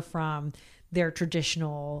more from their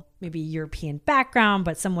traditional, maybe European background,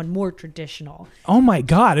 but someone more traditional. Oh my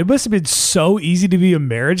God. It must have been so easy to be a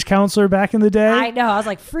marriage counselor back in the day. I know. I was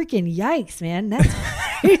like, freaking yikes, man. That's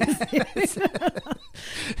crazy.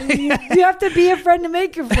 You have to be a friend to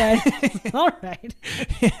make a friend. All right.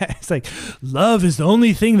 Yeah, it's like, love is the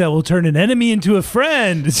only thing that will turn an enemy into a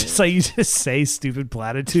friend. It's just like you just say stupid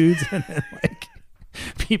platitudes, and then like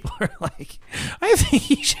people are like, I think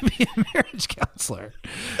you should be a marriage counselor.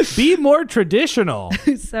 Be more traditional.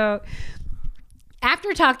 So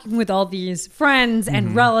after talking with all these friends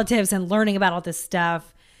and relatives and learning about all this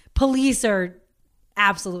stuff, police are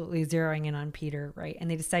absolutely zeroing in on Peter, right? And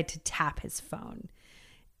they decide to tap his phone.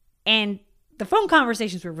 And the phone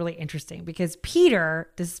conversations were really interesting because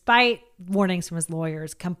Peter, despite warnings from his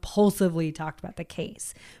lawyers, compulsively talked about the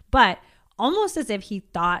case, but almost as if he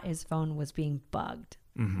thought his phone was being bugged.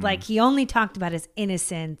 Like he only talked about his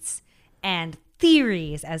innocence and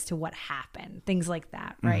theories as to what happened, things like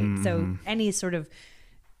that, right? So any sort of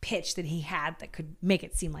pitch that he had that could make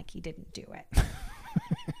it seem like he didn't do it.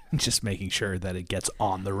 Just making sure that it gets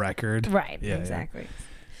on the record. Right, yeah, exactly. Yeah.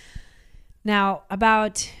 Now,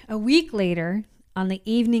 about a week later, on the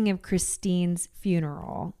evening of Christine's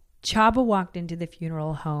funeral, Chaba walked into the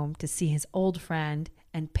funeral home to see his old friend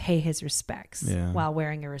and pay his respects while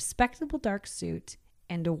wearing a respectable dark suit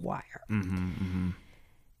and a wire.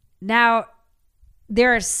 Now,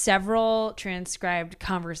 there are several transcribed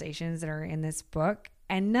conversations that are in this book,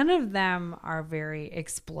 and none of them are very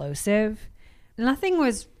explosive. Nothing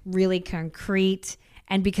was really concrete,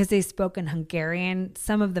 and because they spoke in Hungarian,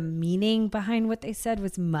 some of the meaning behind what they said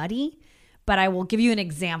was muddy. But I will give you an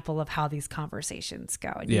example of how these conversations go,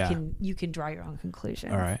 and you can draw your own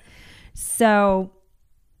conclusions. All right. So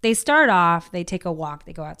they start off, they take a walk,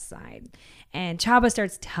 they go outside, and Chaba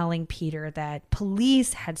starts telling Peter that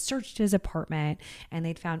police had searched his apartment and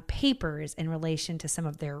they'd found papers in relation to some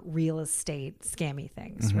of their real estate scammy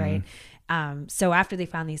things, right? So after they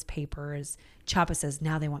found these papers, Chaba says,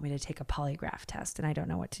 now they want me to take a polygraph test and I don't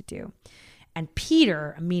know what to do. And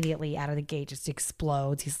Peter immediately out of the gate just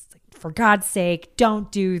explodes. He's like, for God's sake,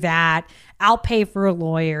 don't do that. I'll pay for a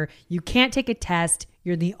lawyer. You can't take a test.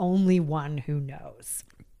 You're the only one who knows.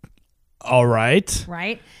 All right.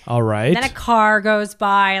 Right? All right. Then a car goes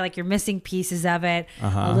by, like you're missing pieces of it.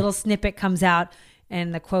 A little snippet comes out,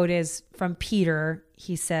 and the quote is from Peter.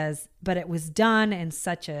 He says, but it was done in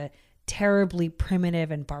such a terribly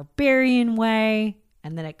primitive and barbarian way.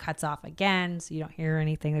 And then it cuts off again, so you don't hear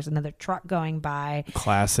anything. There's another truck going by.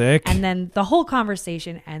 Classic. And then the whole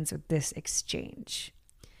conversation ends with this exchange.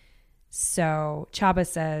 So Chaba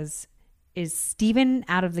says, is Stephen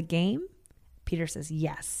out of the game? Peter says,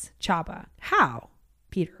 yes. Chaba, how?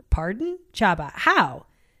 Peter, pardon? Chaba, how?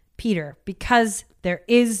 Peter, because there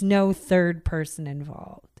is no third person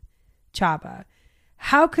involved. Chaba,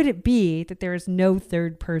 how could it be that there is no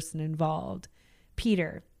third person involved?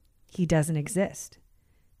 Peter, he doesn't exist.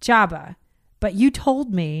 Chaba, but you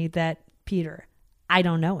told me that. Peter, I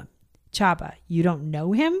don't know him. Chaba, you don't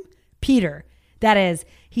know him? Peter, that is,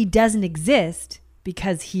 he doesn't exist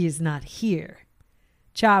because he is not here.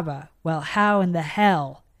 Chaba, well, how in the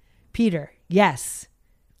hell? Peter, yes,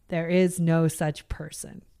 there is no such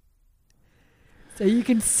person. So you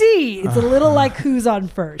can see it's a little like Who's on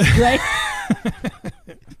First, right?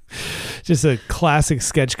 Just a classic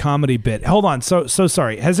sketch comedy bit. Hold on. So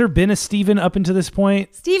sorry. Has there been a Stephen up until this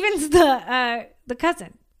point? Stephen's the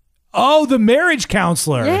cousin. Oh, the marriage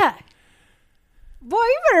counselor. Yeah. Boy,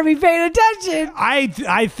 you better be paying attention. I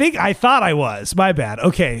thought I was. My bad.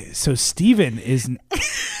 Okay, so Stephen is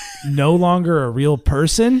no longer a real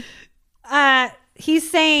person?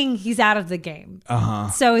 He's saying he's out of the game.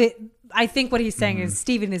 Uh-huh. So I think what he's saying is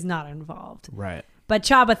Stephen is not involved. Right. But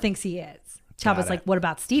Chaba thinks he is. Got Chaba's it. like, what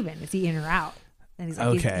about Stephen? Is he in or out? And he's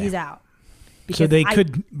like, Okay. he's out. So they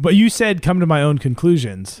could, but you said come to my own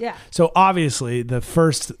conclusions. Yeah. So obviously the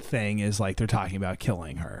first thing is like they're talking about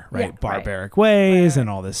killing her, right? Yeah, Barbaric ways Right. and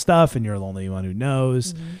all this stuff, and you're the only one who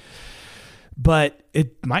knows. But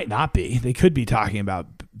it might not be. They could be talking about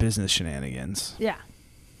business shenanigans. Yeah.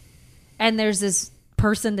 And there's this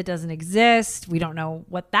person that doesn't exist. We don't know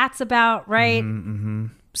what that's about, right?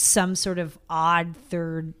 Some sort of odd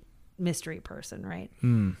third mystery person, right?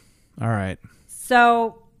 All right.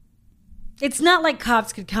 So it's not like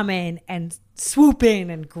cops could come in and swoop in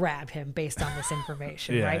and grab him based on this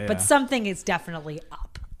information, Yeah, right? yeah. But something is definitely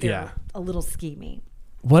up. They're Yeah. a little schemy.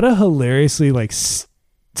 What a hilariously like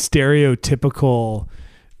stereotypical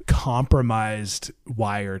compromised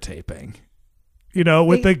wiretapping. You know,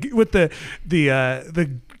 with the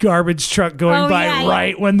garbage truck going by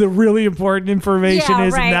right when the really important information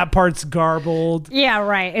is, and that part's garbled. Yeah,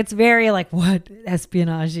 right. It's very like what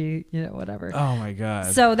espionage, whatever. Oh my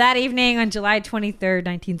God. So that evening on July 23rd,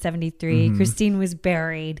 1973, Christine was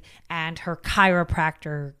buried and her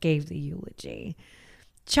chiropractor gave the eulogy.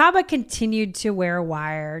 Chaba continued to wear a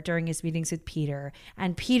wire during his meetings with Peter,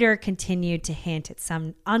 and Peter continued to hint at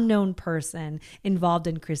some unknown person involved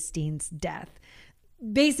in Christine's death.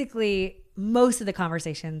 Basically, most of the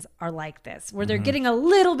conversations are like this, where they're getting a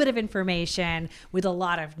little bit of information with a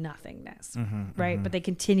lot of nothingness, right? But they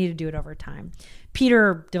continue to do it over time.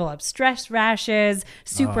 Peter developed stress rashes.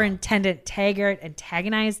 Superintendent Taggart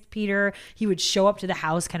antagonized Peter. He would show up to the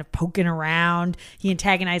house kind of poking around. He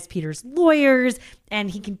antagonized Peter's lawyers,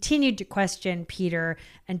 and he continued to question Peter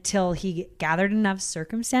until he gathered enough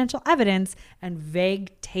circumstantial evidence and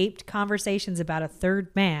vague taped conversations about a third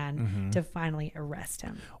man to finally arrest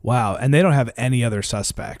him. Wow. And they don't have any other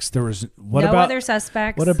suspects. There was No other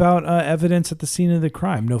suspects. What about evidence at the scene of the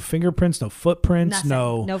crime? No fingerprints, no footprints,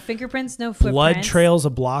 Nothing. No fingerprints, no footprints. blood trails a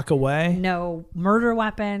block away. No murder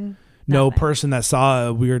weapon. No nothing. person that saw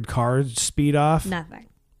a weird car speed off. Nothing.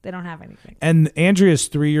 They don't have anything. And Andrea's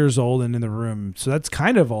 3 years old and in the room, so that's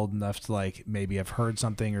kind of old enough to like maybe have heard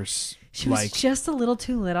something or She was just a little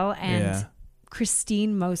too little, and Yeah.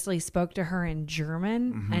 Christine mostly spoke to her in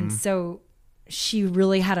German, and so she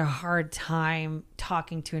really had a hard time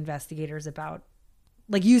talking to investigators about,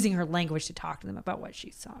 like, using her language to talk to them about what she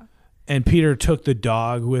saw. And Peter took the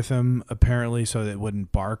dog with him apparently so that it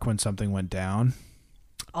wouldn't bark when something went down.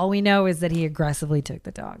 All we know is that he aggressively took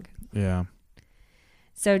the dog. Yeah.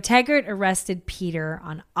 So Taggart arrested Peter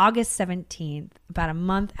on August 17th, about a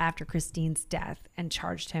month after Christine's death, and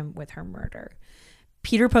charged him with her murder.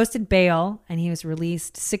 Peter posted bail, and he was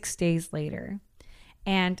released 6 days later.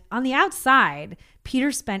 And on the outside,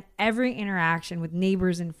 Peter spent every interaction with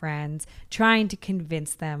neighbors and friends trying to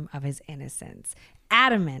convince them of his innocence,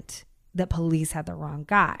 adamant that police had the wrong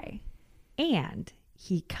guy. And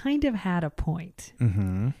he kind of had a point.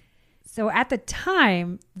 So at the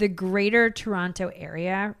time, the greater Toronto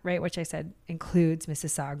area, right, which I said includes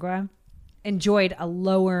Mississauga, enjoyed a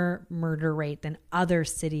lower murder rate than other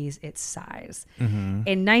cities its size.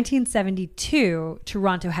 In 1972,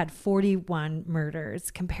 Toronto had 41 murders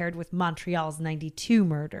compared with Montreal's 92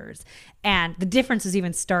 murders. And the difference is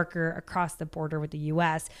even starker across the border with the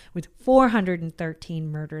US, with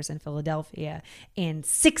 413 murders in Philadelphia and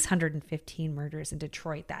 615 murders in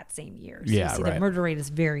Detroit that same year. So Yeah, you see right. the murder rate is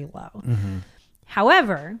very low.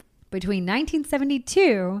 However, between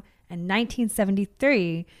 1972 and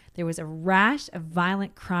 1973, there was a rash of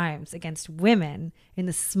violent crimes against women in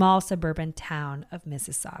the small suburban town of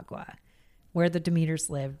Mississauga, where the Demeters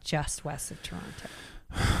lived just west of Toronto.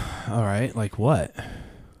 All right. Like what?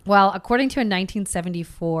 Well, according to a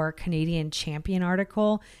 1974 Canadian Champion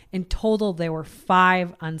article, in total there were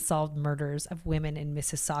 5 unsolved murders of women in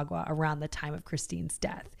Mississauga around the time of Christine's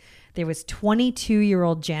death. There was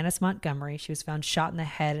 22-year-old Janice Montgomery. She was found shot in the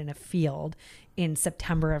head in a field in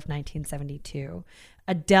September of 1972.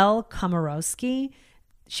 Adele Komorowski,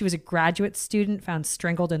 she was a graduate student found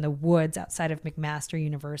strangled in the woods outside of McMaster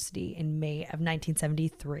University in May of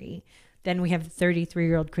 1973. Then we have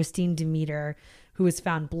 33-year-old Christine Demeter, who was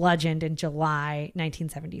found bludgeoned in July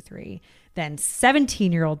 1973. Then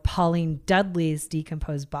 17-year-old Pauline Dudley's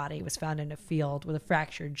decomposed body was found in a field with a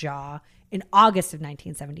fractured jaw in August of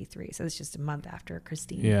 1973. So it's just a month after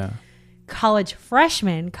Christine. Yeah. College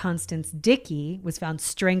freshman Constance Dickey was found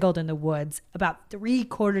strangled in the woods about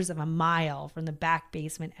 3/4 of a mile from the back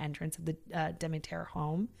basement entrance of the Demeter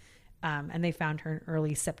home. And they found her in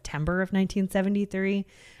early September of 1973.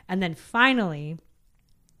 And then finally,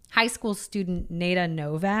 high school student Nada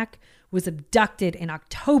Novak was abducted in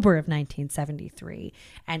October of 1973,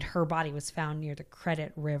 and her body was found near the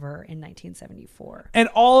Credit River in 1974. And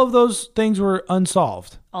all of those things were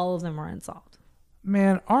unsolved. All of them were unsolved.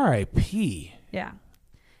 Man, R.I.P. Yeah.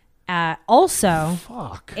 Also,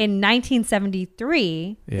 Fuck. in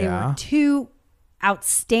 1973, there Yeah. were 2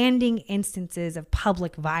 outstanding instances of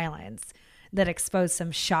public violence that exposed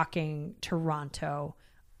some shocking Toronto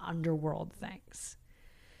underworld things.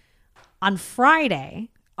 On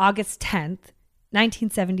Friday, August 10th,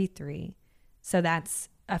 1973, so that's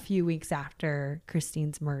a few weeks after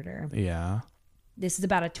Christine's murder. Yeah. This is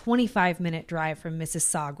about a 25-minute drive from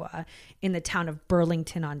Mississauga in the town of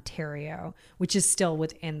Burlington, Ontario, which is still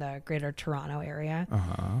within the Greater Toronto area.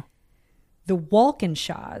 Uh-huh. The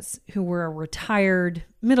Walkinshaws, who were a retired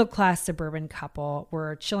middle-class suburban couple,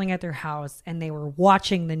 were chilling at their house and they were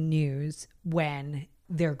watching the news when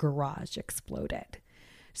their garage exploded.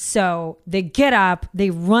 So they get up, they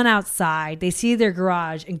run outside, they see their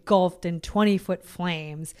garage engulfed in 20-foot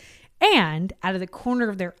flames, and out of the corner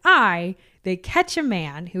of their eye, they catch a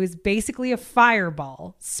man who is basically a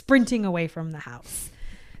fireball sprinting away from the house.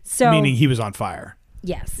 So, Meaning he was on fire.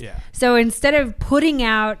 yes. Yeah. So instead of putting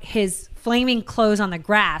out his flaming clothes on the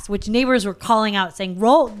grass, which neighbors were calling out saying,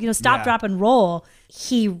 roll, stop, Yeah. drop, and roll,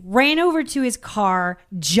 he ran over to his car,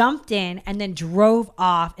 jumped in, and then drove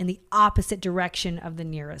off in the opposite direction of the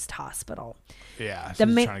nearest hospital. Yeah. So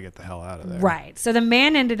The he's ma- trying to get the hell out of there. Right. So the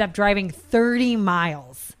man ended up driving 30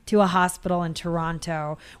 miles to a hospital in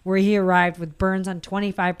Toronto, where he arrived with burns on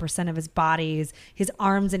 25% of his bodies, his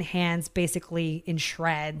arms and hands basically in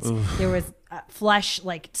shreds. There was flesh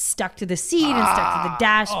stuck to the seat and stuck to the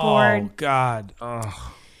dashboard. Oh, God. Ugh.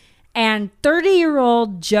 And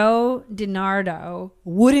 30-year-old Joe DiNardo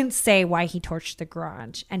wouldn't say why he torched the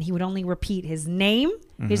garage, and he would only repeat his name,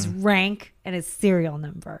 his rank, and his serial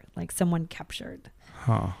number, like someone captured.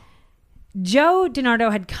 Huh. Joe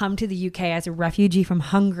DiNardo had come to the UK as a refugee from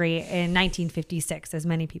Hungary in 1956, as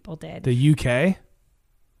many people did. The UK?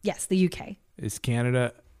 Yes, the UK. Is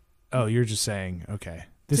Canada? Oh, you're just saying, okay.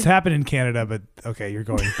 This happened in Canada, but okay, you're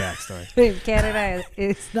going backstory. Canada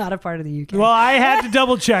is not a part of the UK. Well, I had to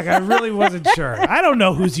double check. I really wasn't sure. I don't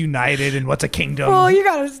know who's united and what's a kingdom. Oh, you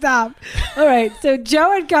gotta stop. All right. So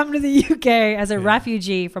Joe had come to the UK as a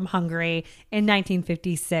refugee from Hungary in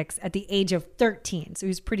 1956 at the age of 13. So he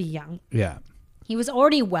was pretty young. Yeah. He was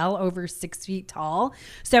already well over 6 feet tall.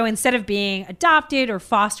 So instead of being adopted or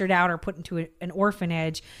fostered out or put into an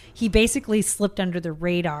orphanage, he basically slipped under the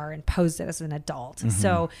radar and posed as an adult. Mm-hmm.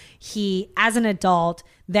 So he, as an adult,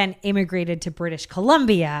 then immigrated to British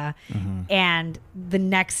Columbia, and the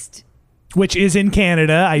next... Which is in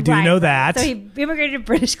Canada. I do Right. know that. So he immigrated to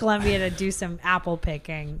British Columbia to do some apple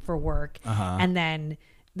picking for work. And then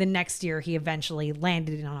the next year he eventually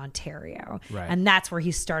landed in Ontario. Right. And that's where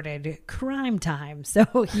he started crime time. So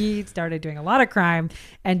he started doing a lot of crime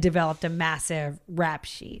and developed a massive rap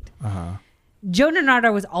sheet. Joe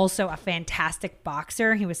DiNardo was also a fantastic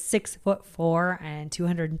boxer. He was 6'4" and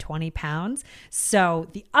 220 pounds. So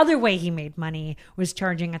the other way he made money was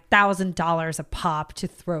charging $1,000 a pop to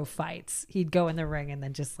throw fights. He'd go in the ring and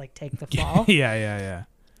then just take the fall. Yeah.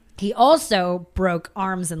 He also broke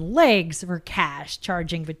arms and legs for cash,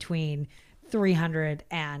 charging between $300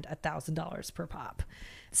 and $1,000 per pop.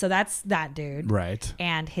 So that's that dude. Right.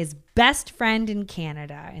 And his best friend in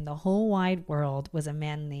Canada, in the whole wide world, was a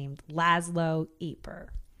man named Laszlo Eper.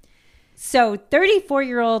 So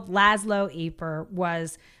 34-year-old Laszlo Eper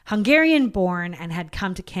was Hungarian born and had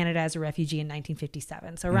come to Canada as a refugee in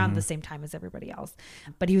 1957. So around the same time as everybody else.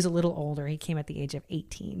 But he was a little older. He came at the age of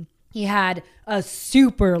 18. He had a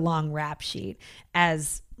super long rap sheet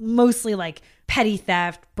as mostly like petty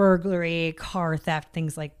theft, burglary, car theft,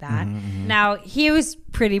 things like that. Now, he was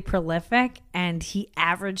pretty prolific and he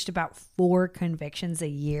averaged about 4 convictions a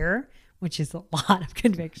year, which is a lot of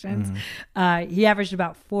convictions. He averaged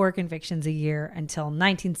about 4 convictions a year until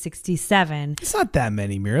 1967. It's not that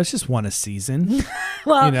many, Mira. It's just one a season.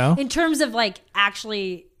 Well, you know? in terms of like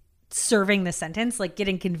actually serving the sentence, like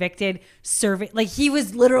getting convicted, serving, like he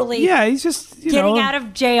was literally Yeah, he's just getting out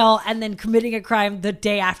of jail and then committing a crime the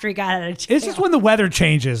day after he got out of jail. It's just when the weather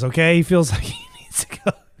changes, okay? He feels like he needs to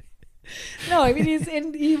go. No, I mean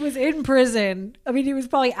he was in prison. I mean he was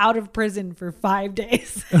probably out of prison for 5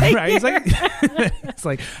 days. Right. He's like, it's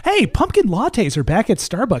like, hey, pumpkin lattes are back at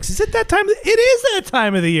Starbucks. Is it that time? It is that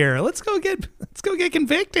time of the year. Let's go get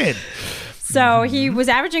convicted. So he was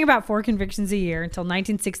averaging about 4 convictions a year until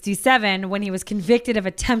 1967 when he was convicted of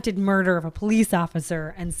attempted murder of a police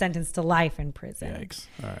officer and sentenced to life in prison. Yikes.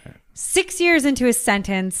 All right. 6 years into his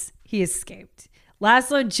sentence, he escaped.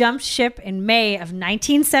 Laszlo jumped ship in May of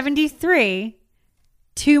 1973,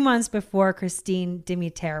 2 months before Christine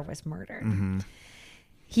Dimiter was murdered.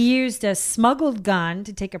 He used a smuggled gun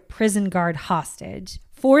to take a prison guard hostage,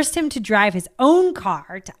 forced him to drive his own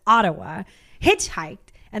car to Ottawa, hitchhiked,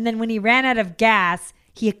 and then when he ran out of gas,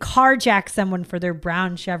 he carjacked someone for their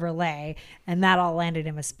brown Chevrolet, and that all landed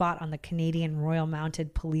him a spot on the Canadian Royal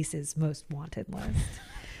Mounted Police's most wanted list.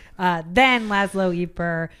 Then Laszlo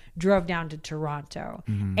Yper drove down to Toronto.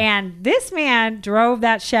 And this man drove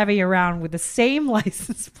that Chevy around with the same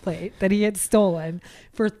license plate that he had stolen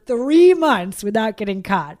for 3 months without getting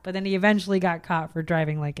caught. But then he eventually got caught for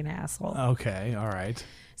driving like an asshole. Okay. All right.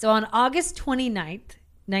 So on August 29th,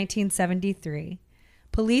 1973,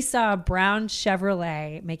 police saw a brown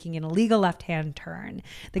Chevrolet making an illegal left-hand turn.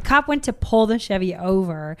 The cop went to pull the Chevy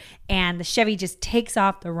over, and the Chevy just takes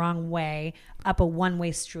off the wrong way up a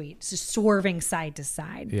one-way street, just swerving side to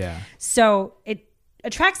side. Yeah. So it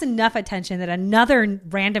attracts enough attention that another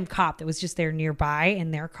random cop that was just there nearby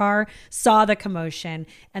in their car saw the commotion,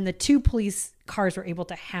 and the 2 police cars were able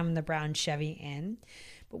to hem the brown Chevy in.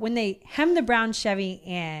 But when they hem the brown Chevy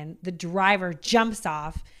in, the driver jumps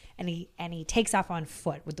off, and he takes off on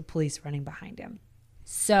foot with the police running behind him.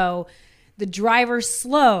 So the driver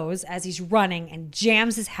slows as he's running and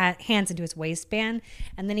jams his hands into his waistband.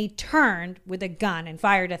 And then he turned with a gun and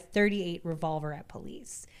fired a .38 revolver at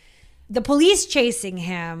police. The police chasing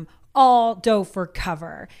him all dove for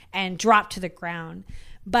cover and dropped to the ground.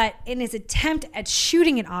 But in his attempt at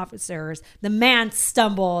shooting at officers, the man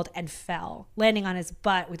stumbled and fell, landing on his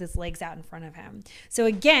butt with his legs out in front of him. So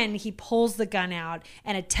again, he pulls the gun out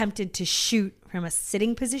and attempted to shoot from a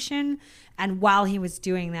sitting position. And while he was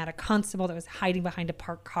doing that, a constable that was hiding behind a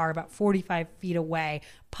parked car about 45 feet away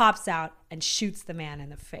pops out and shoots the man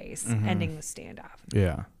in the face, ending the standoff.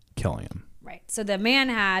 Yeah. Killing him. Right. So the man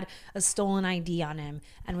had a stolen ID on him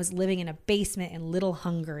and was living in a basement in Little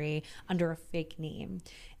Hungary under a fake name.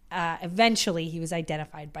 Eventually, he was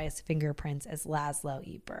identified by his fingerprints as Laszlo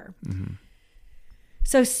Yper.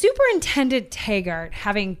 So Superintendent Taggart,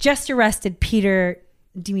 having just arrested Peter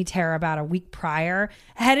Dimiter about a week prior,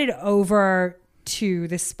 headed over to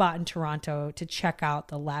this spot in Toronto to check out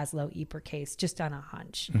the Laszlo Yper case just on a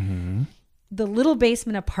hunch. The little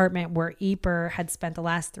basement apartment where Yper had spent the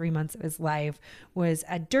last 3 months of his life was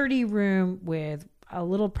a dirty room with a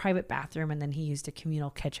little private bathroom, and then he used a communal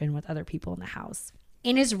kitchen with other people in the house.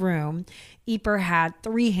 In his room, Yper had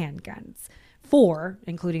 3 handguns, 4,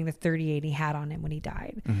 including the .38 he had on him when he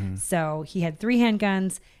died. So he had 3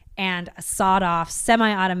 handguns and a sawed-off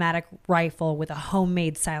semi-automatic rifle with a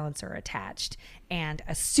homemade silencer attached, and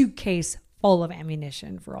a suitcase full of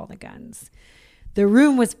ammunition for all the guns. The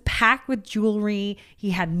room was packed with jewelry. He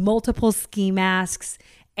had multiple ski masks,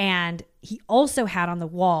 and he also had on the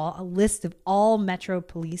wall a list of all Metro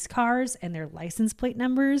police cars and their license plate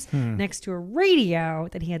numbers next to a radio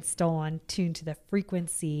that he had stolen, tuned to the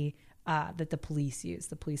frequency that the police use,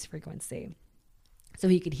 the police frequency. So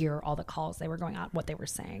he could hear all the calls they were going on, what they were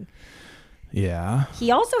saying. Yeah.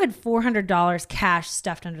 He also had $400 cash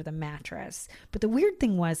stuffed under the mattress. But the weird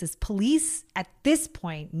thing is police at this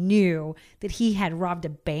point knew that he had robbed a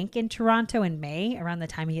bank in Toronto in May around the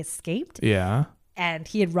time he escaped. Yeah. And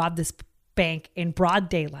he had robbed this bank in broad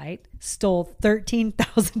daylight, stole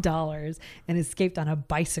 $13,000 and escaped on a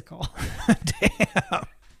bicycle. Damn.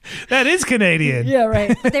 That is Canadian. Yeah,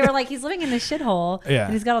 right. But they were like, he's living in this shithole, Yeah.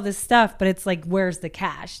 and he's got all this stuff, but it's like, where's the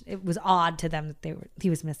cash? It was odd to them that he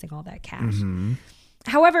was missing all that cash.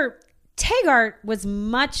 However, Taggart was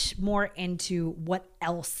much more into what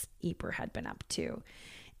else Yper had been up to.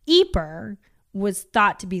 Yper was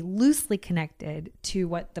thought to be loosely connected to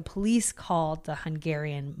what the police called the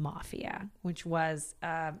Hungarian Mafia, which was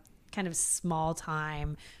a kind of small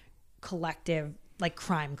time collective, like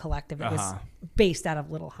crime collective. It was based out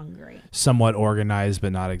of Little Hungary. Somewhat organized,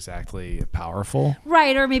 but not exactly powerful.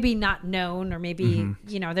 Right. Or maybe not known, or maybe,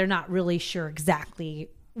 they're not really sure exactly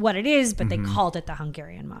what it is, but they called it the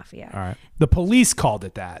Hungarian Mafia. All right. The police called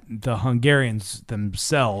it that. The Hungarians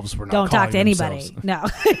themselves were not Don't talk to anybody. themselves.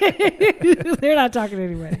 No. They're not talking to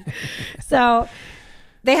anybody. So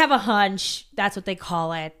they have a hunch. That's what they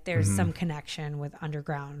call it. There's some connection with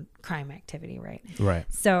underground crime activity, right? Right.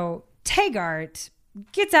 So Taggart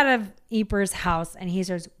gets out of Yper's house and he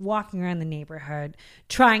starts walking around the neighborhood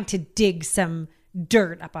trying to dig some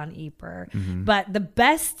dirt up on Yper. But the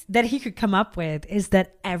best that he could come up with is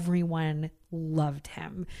that everyone loved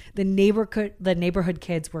him. The neighborhood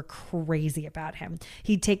kids were crazy about him.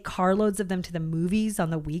 He'd take carloads of them to the movies on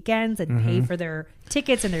the weekends and pay for their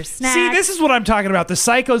tickets and their snacks. See, this is what I'm talking about. The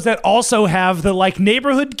psychos that also have the like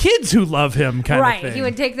neighborhood kids who love him kind of thing. He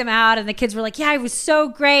would take them out and the kids were like, yeah, it was so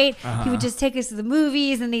great. He would just take us to the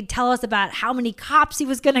movies and they'd tell us about how many cops he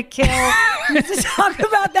was going to kill. He used to talk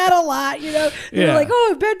about that a lot, They were like,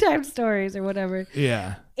 oh, bedtime stories or whatever.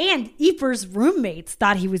 Yeah. And Yper's roommates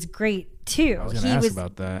thought he was great too. I was going to ask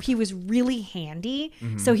about that. He was really handy.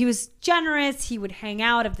 So he was generous. He would hang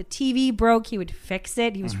out. If the TV broke, he would fix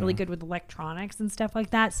it. He was really good with electronics and stuff like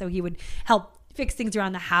that. So he would help fix things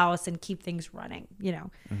around the house and keep things running,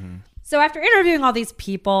 So after interviewing all these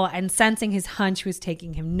people and sensing his hunch was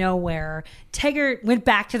taking him nowhere, Taggart went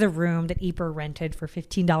back to the room that Yper rented for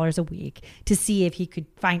 $15 a week to see if he could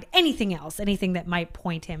find anything else, anything that might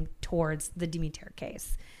point him towards the Dimitare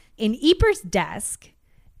case. In Yper's desk,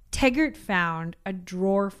 Taggart found a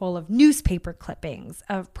drawer full of newspaper clippings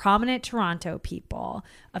of prominent Toronto people,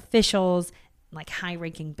 officials, like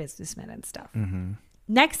high-ranking businessmen and stuff.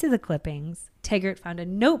 Next to the clippings, Taggart found a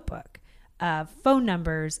notebook of phone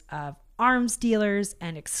numbers of arms dealers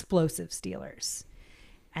and explosives dealers.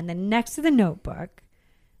 And then next to the notebook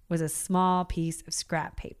was a small piece of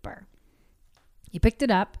scrap paper. He picked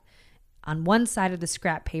it up. On one side of the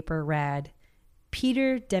scrap paper read,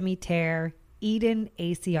 Peter Dimitare, Eden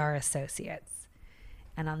ACR Associates.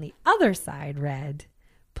 And on the other side read,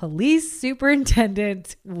 Police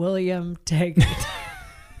Superintendent William Taggart.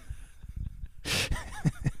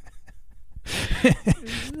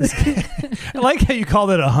 I like how you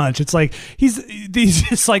called it a hunch. It's like he's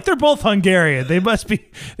just like they're both Hungarian. They must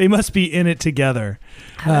be in it together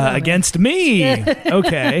against me.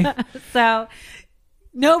 Okay. So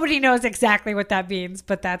nobody knows exactly what that means,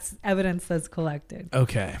 but that's evidence that's collected.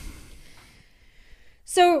 Okay.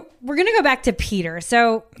 So we're going to go back to Peter.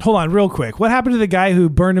 So hold on real quick. What happened to the guy who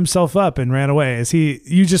burned himself up and ran away?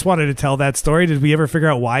 You just wanted to tell that story? Did we ever figure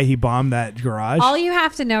out why he bombed that garage? All you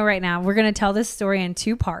have to know right now, we're going to tell this story in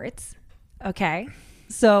two parts. Okay.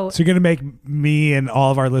 So you're going to make me and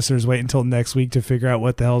all of our listeners wait until next week to figure out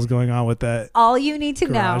what the hell is going on with that. All you need to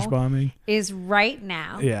garage know bombing is right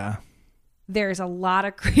now. Yeah. There's a lot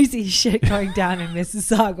of crazy shit going down in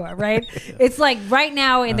Mississauga, right? It's like right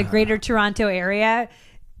now in the greater Toronto area,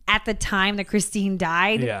 at the time that Christine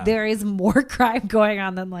died, there is more crime going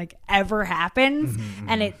on than like ever happens.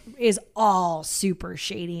 And it is all super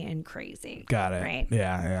shady and crazy. Got it. Right?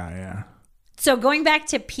 Yeah. So going back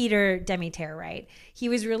to Peter Dimitare, right? He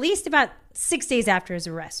was released about 6 days after his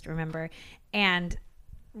arrest, remember? And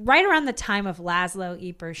right around the time of Laszlo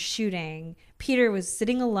Yper's shooting, Peter was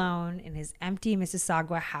sitting alone in his empty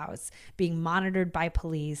Mississauga house, being monitored by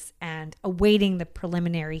police and awaiting the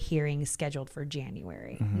preliminary hearing scheduled for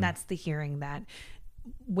January. And that's the hearing that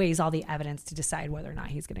weighs all the evidence to decide whether or not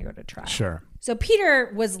he's going to go to trial. Sure. So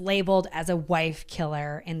Peter was labeled as a wife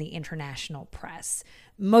killer in the international press.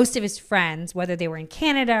 Most of his friends, whether they were in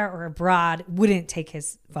Canada or abroad, wouldn't take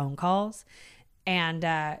his phone calls. And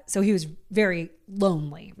so he was very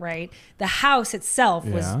lonely, right? The house itself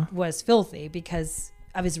was filthy because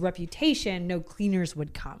of his reputation. No cleaners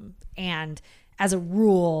would come. And as a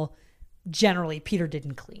rule, generally, Peter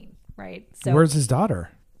didn't clean, right? So where's his daughter?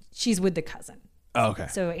 She's with the cousin. Oh, okay.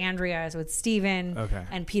 So Andrea is with Stephen. Okay.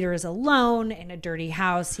 And Peter is alone in a dirty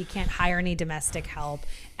house. He can't hire any domestic help.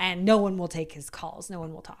 And no one will take his calls. No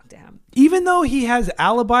one will talk to him. Even though he has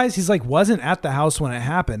alibis, he's like wasn't at the house when it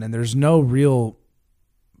happened. And there's no real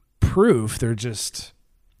proof. They're just...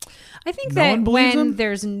 I think that when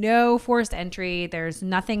there's no forced entry, there's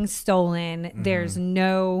nothing stolen, there's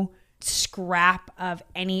no scrap of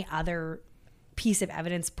any other piece of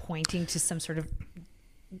evidence pointing to some sort of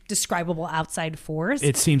describable outside force.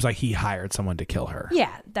 It seems like he hired someone to kill her.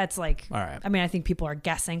 Yeah, that's like... All right. I mean, I think people are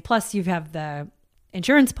guessing. Plus, you have the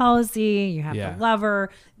insurance policy, you have Yeah. the lover.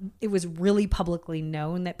 It was really publicly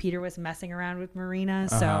known that Peter was messing around with Marina.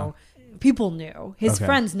 So people knew. His Okay.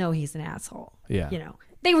 friends know he's an asshole. Yeah. You know,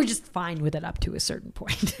 they were just fine with it up to a certain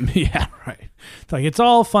point. Yeah, right. It's like it's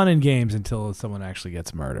all fun and games until someone actually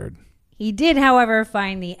gets murdered. He did, however,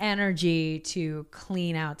 find the energy to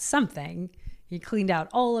clean out something. He cleaned out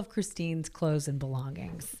all of Christine's clothes and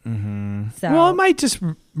belongings. Mm-hmm. So, Well, it might just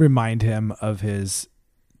remind him of his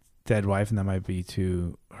dead wife, and that might be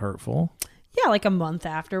too hurtful. yeah, like a month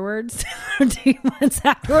afterwards or 2 months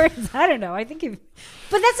afterwards. I don't know. I think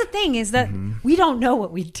but that's the thing is that we don't know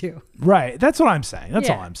what we do. Right. That's what I'm saying. That's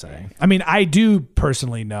Yeah. all I'm saying. I mean, I do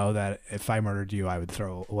personally know that if I murdered you, I would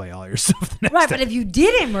throw away all your stuff the next Right, day. but if you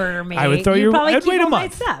didn't murder me, I would throw you'd your. probably I'd keep wait a all my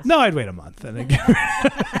month. stuff. No, I'd wait a month. And then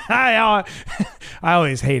I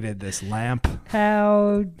always hated this lamp.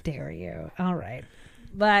 How dare you? All right.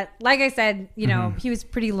 But like I said, you know, he was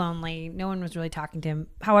pretty lonely. No one was really talking to him.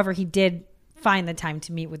 However, he did find the time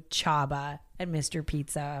to meet with Chaba at Mr.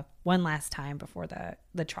 Pizza one last time before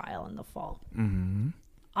the trial in the fall.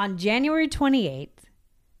 On January 28th,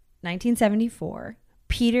 1974,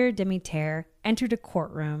 Peter Dimiter entered a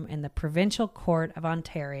courtroom in the Provincial Court of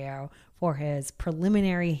Ontario for his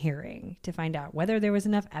preliminary hearing to find out whether there was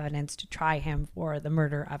enough evidence to try him for the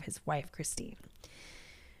murder of his wife, Christine.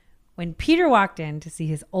 When Peter walked in to see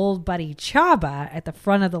his old buddy Chaba at the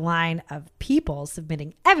front of the line of people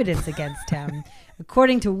submitting evidence against him,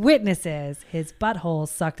 according to witnesses, his butthole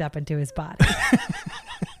sucked up into his body.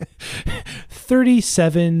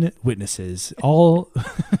 37 witnesses all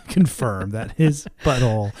confirm that his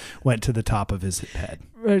butthole went to the top of his head.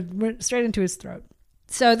 Went straight into his throat.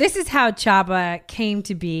 So this is how Chaba came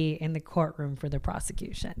to be in the courtroom for the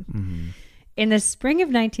prosecution. In the spring of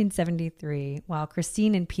 1973, while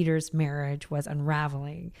Christine and Peter's marriage was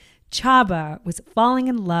unraveling, Chaba was falling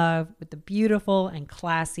in love with the beautiful and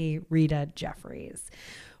classy Rita Jeffries.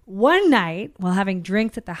 One night, while having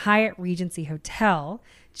drinks at the Hyatt Regency Hotel,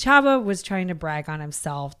 Chaba was trying to brag on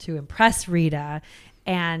himself to impress Rita.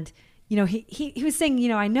 And, you know, he was saying, you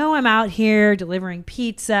know, I know I'm out here delivering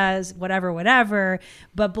pizzas, whatever,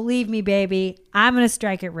 but believe me, baby, I'm going to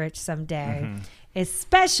strike it rich someday.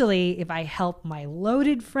 Especially if I help my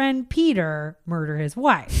loaded friend Peter murder his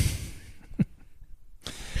wife.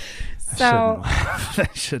 So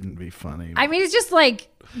That shouldn't be funny. I mean, it's just like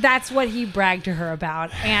that's what he bragged to her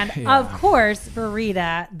about. And of course, for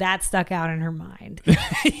Rita, that stuck out in her mind.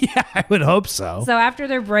 Yeah, I would hope so. So after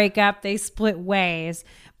their breakup, they split ways.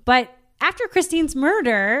 But after Christine's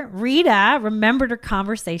murder, Rita remembered her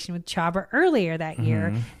conversation with Chaba earlier that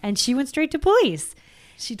year, and she went straight to police.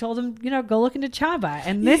 She told him, you know, go look into Chaba.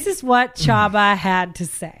 And this is what Chaba had to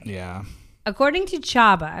say. Yeah. According to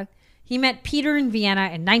Chaba, he met Peter in Vienna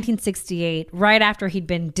in 1968, right after he'd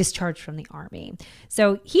been discharged from the army.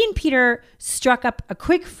 So he and Peter struck up a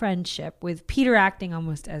quick friendship, with Peter acting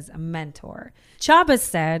almost as a mentor. Chaba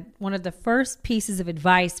said one of the first pieces of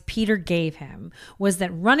advice Peter gave him was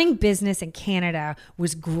that running business in Canada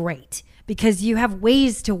was great because you have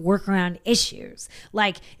ways to work around issues.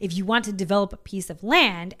 Like if you want to develop a piece of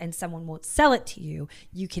land and someone won't sell it to you,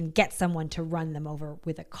 you can get someone to run them over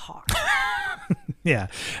with a car. Yeah.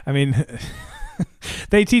 I mean,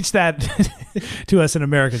 they teach that to us in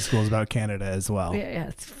American schools about Canada as well. Yeah,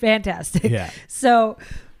 it's fantastic. Yeah. So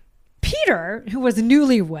Peter, who was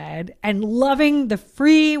newlywed and loving the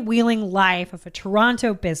freewheeling life of a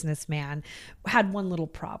Toronto businessman, had one little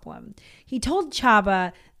problem. He told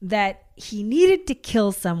Chaba that he needed to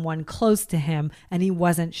kill someone close to him and he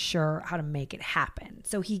wasn't sure how to make it happen.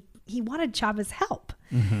 So he wanted Chaba's help.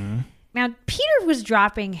 Now, Peter was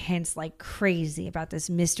dropping hints like crazy about this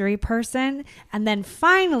mystery person. And then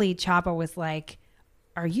finally, Chaba was like,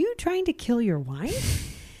 "Are you trying to kill your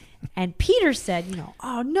wife?" And Peter said, you know,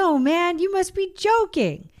 "Oh, no, man, you must be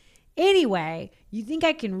joking. Anyway, you think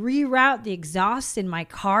I can reroute the exhaust in my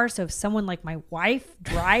car so if someone like my wife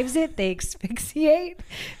drives it, they asphyxiate?"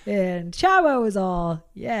 And Chaba was all,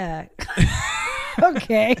 "Yeah,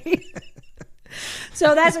 okay."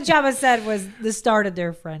 So that's what Chaba said was the start of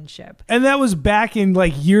their friendship. And that was back in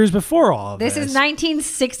like years before all of this. This is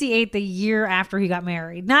 1968, the year after he got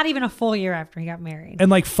married. Not even a full year after he got married. And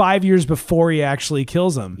like 5 years before he actually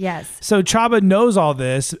kills him. Yes. So Chaba knows all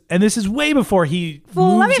this, and this is way before he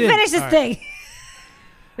Well, let moves me in. finish this All right.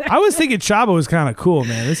 thing. I was thinking Chaba was kind of cool,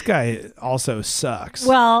 man. This guy also sucks.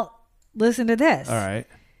 Well, listen to this. All right.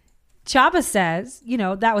 Chaba says, you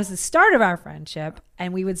know, that was the start of our friendship,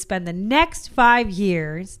 and we would spend the next 5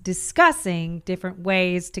 years discussing different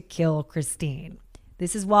ways to kill Christine.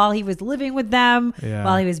 This is while he was living with them,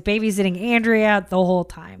 while he was babysitting Andrea the whole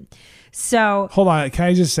time. So hold on. Can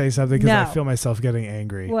I just say something? Because No. I feel myself getting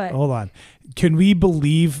angry. What? Hold on. Can we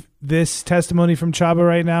believe this testimony from Chaba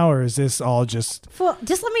right now, or is this all just... Well,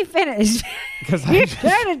 just let me finish. Because You're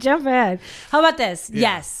trying to jump ahead. How about this? Yeah.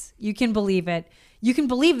 Yes, you can believe it. You can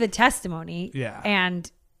believe the testimony. Yeah.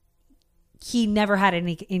 And he never had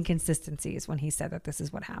any inconsistencies when he said that this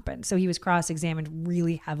is what happened. So he was cross-examined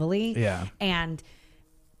really heavily. Yeah. And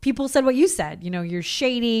people said what you said. You know, you're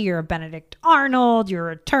shady. You're a Benedict Arnold. You're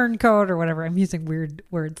a turncoat or whatever. I'm using weird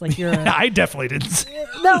words like you're. I definitely didn't say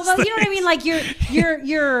No, you know what I mean. Like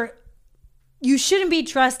you shouldn't be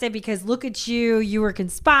trusted because look at you. You were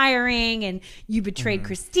conspiring and you betrayed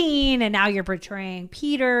Christine, and now you're betraying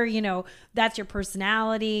Peter. You know, that's your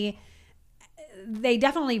personality. They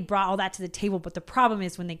definitely brought all that to the table, but the problem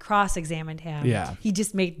is when they cross-examined him, he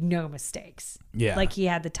just made no mistakes. Yeah. Like he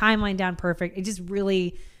had the timeline down perfect. It just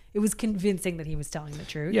really, it was convincing that he was telling the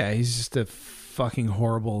truth. Yeah, he's just a fucking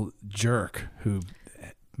horrible jerk who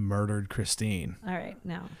murdered Christine. All right,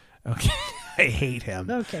 no. Okay. I hate him.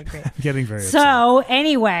 Okay, great. I'm getting very upset. So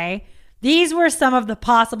anyway, these were some of the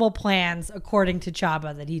possible plans, according to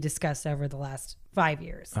Chaba, that he discussed over the last 5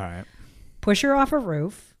 years. All right. Push her off a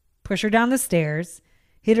roof, push her down the stairs,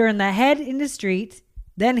 hit her in the head in the street,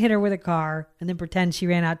 then hit her with a car, and then pretend she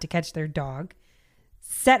ran out to catch their dog,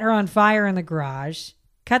 set her on fire in the garage,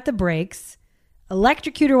 cut the brakes,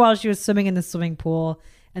 electrocute her while she was swimming in the swimming pool,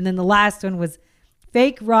 and then the last one was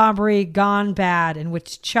fake robbery gone bad, in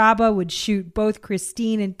which Chaba would shoot both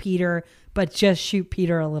Christine and Peter, but just shoot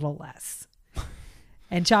Peter a little less.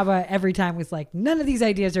 And Chaba every time was like, none of these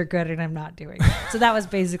ideas are good and I'm not doing it. So that was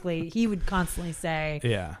basically, he would constantly say,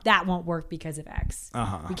 that won't work because of X.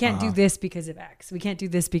 We can't do this because of X. We can't do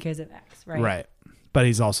this because of X, right? Right. But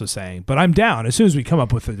he's also saying, but I'm down as soon as we come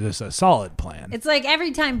up with a solid plan. It's like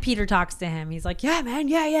every time Peter talks to him, he's like, yeah, man,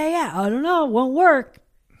 yeah. I don't know, won't work.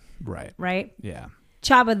 Right. Right? Yeah.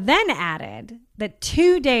 Chaba then added that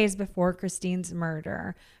 2 days before Christine's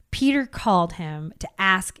murder, Peter called him to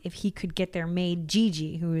ask if he could get their maid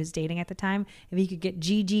Gigi, who he was dating at the time, if he could get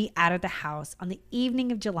Gigi out of the house on the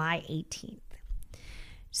evening of July 18th.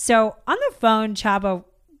 So on the phone, Chaba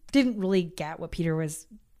didn't really get what Peter was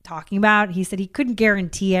talking about. He said he couldn't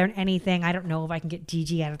guarantee anything. I don't know if I can get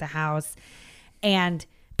Gigi out of the house. And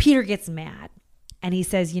Peter gets mad. And he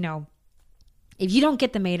says, you know, if you don't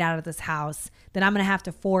get the maid out of this house, then I'm going to have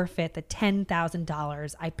to forfeit the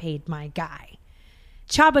 $10,000 I paid my guy.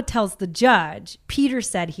 Chaba tells the judge, Peter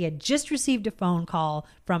said he had just received a phone call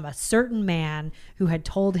from a certain man who had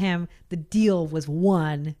told him the deal was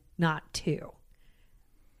 1, not 2.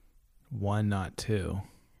 1, not 2.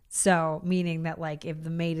 So meaning that like if the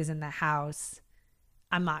maid is in the house,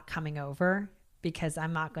 I'm not coming over because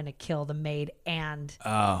I'm not going to kill the maid and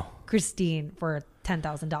Christine for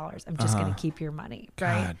 $10,000. I'm just going to keep your money.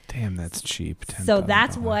 Right? God damn, that's cheap. So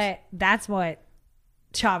that's what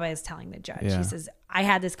Chaba is telling the judge. Yeah. He says, I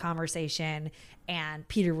had this conversation and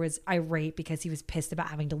Peter was irate because he was pissed about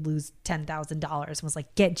having to lose $10,000 and was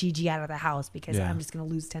like, get Gigi out of the house because I'm just going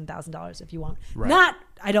to lose $10,000 if you want. Right. Not,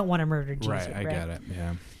 I don't want to murder Gigi. Right, I get it.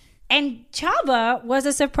 Yeah. And Chaba was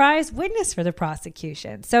a surprise witness for the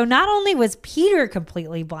prosecution. So not only was Peter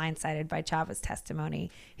completely blindsided by Chaba's testimony,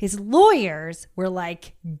 his lawyers were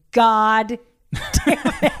like, God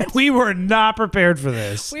damn it. We were not prepared for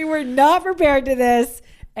this. We were not prepared to this.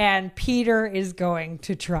 And Peter is going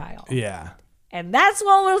to trial. Yeah. And that's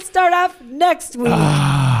what we'll start off next week.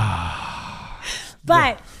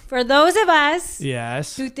 But for those of us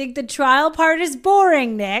who think the trial part is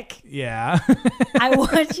boring, Nick, I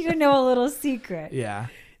want you to know a little secret. Yeah.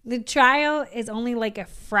 The trial is only like a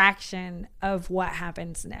fraction of what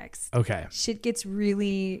happens next. Okay. Shit gets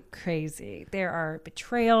really crazy. There are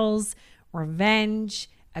betrayals, revenge,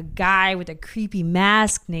 a guy with a creepy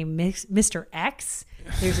mask named Mr. X.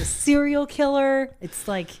 There's a serial killer. It's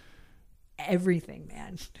like everything,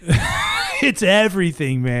 man. It's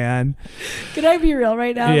everything, man. Can I be real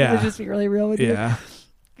right now? Yeah. I'll just be really real with you.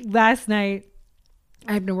 Last night,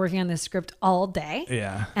 I've been working on this script all day.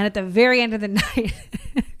 Yeah. And at the very end of the night,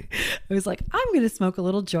 I was like, I'm going to smoke a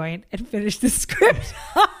little joint and finish the script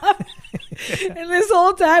off. And this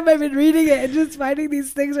whole time I've been reading it and just finding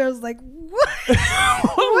these things where I was like, what is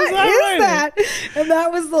that? And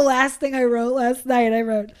that was the last thing I wrote last night. I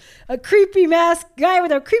wrote a creepy guy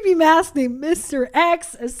with a creepy mask named Mr.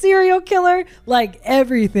 X, a serial killer, like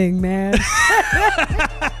everything, man.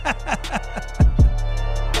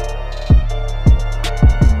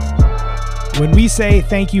 When we we say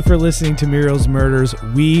thank you for listening to Muriel's Murders.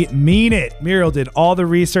 We mean it. Muriel did all the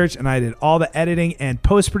research and I did all the editing and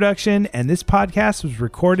post-production, and this podcast was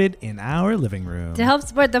recorded in our living room. To help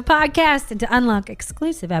support the podcast and to unlock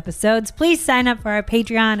exclusive episodes, please sign up for our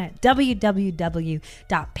Patreon at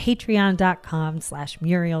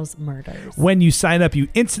www.patreon.com/Muriel'sMurders. When you sign up, you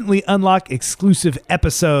instantly unlock exclusive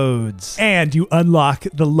episodes and you unlock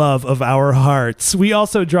the love of our hearts. We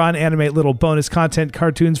also draw and animate little bonus content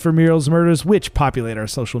cartoons for Muriel's Murders, which populate our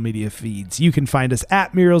social media feeds. You can find us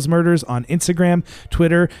at Muriel's Murders on Instagram,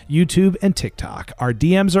 Twitter, YouTube, and TikTok. Our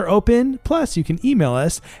DMs are open. Plus, you can email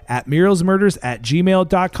us at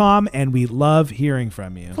murielsmurders@gmail.com, and we love hearing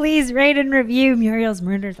from you. Please rate and review Muriel's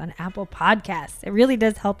Murders on Apple Podcasts. It really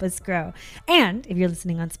does help us grow. And if you're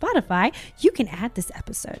listening on Spotify, you can add this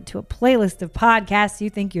episode to a playlist of podcasts you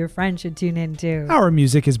think your friend should tune into. Our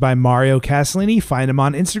music is by Mario Castellini. Find him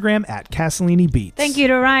on Instagram at Castellini Beats. Thank you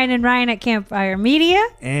to Ryan and Ryan at Campfire Media.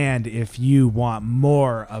 And if you want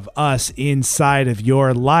more of us inside of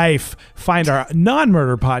your life, find our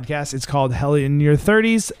non-murder podcast. It's called Hell in Your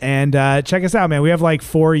 30s. And check us out, man. We have like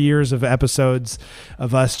 4 years of episodes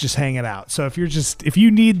of us just hanging out. So if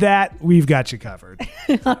you need that, we've got you covered.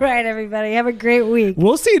 All right, everybody. Have a great week.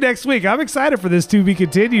 We'll see you next week. I'm excited for this to be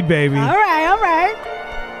continued, baby. All right. All right.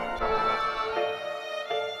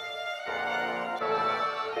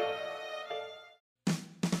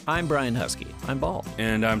 I'm Brian Husky. I'm bald.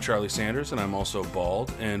 And I'm Charlie Sanders, and I'm also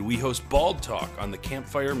bald. And we host Bald Talk on the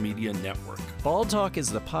Campfire Media Network. Bald Talk is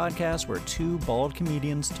the podcast where two bald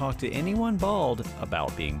comedians talk to anyone bald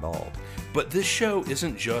about being bald. But this show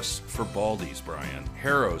isn't just for baldies, Brian.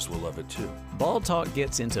 Harrows will love it too. Bald Talk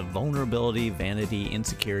gets into vulnerability, vanity,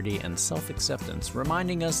 insecurity, and self-acceptance,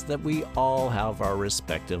 reminding us that we all have our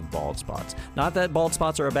respective bald spots. Not that bald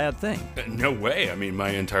spots are a bad thing. No way. I mean, my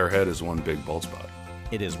entire head is one big bald spot.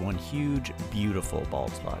 It is one huge, beautiful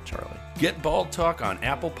bald spot, Charlie. Get Bald Talk on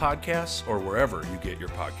Apple Podcasts or wherever you get your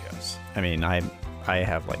podcasts. I mean, I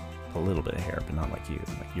have like a little bit of hair, but not like you.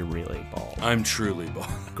 Like, you're really bald. I'm truly bald.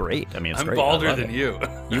 Great. I mean, it's I'm great. balder than you.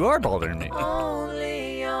 You are balder than me.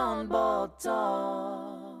 Only on Bald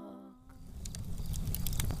Talk.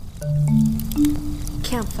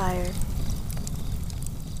 Campfire.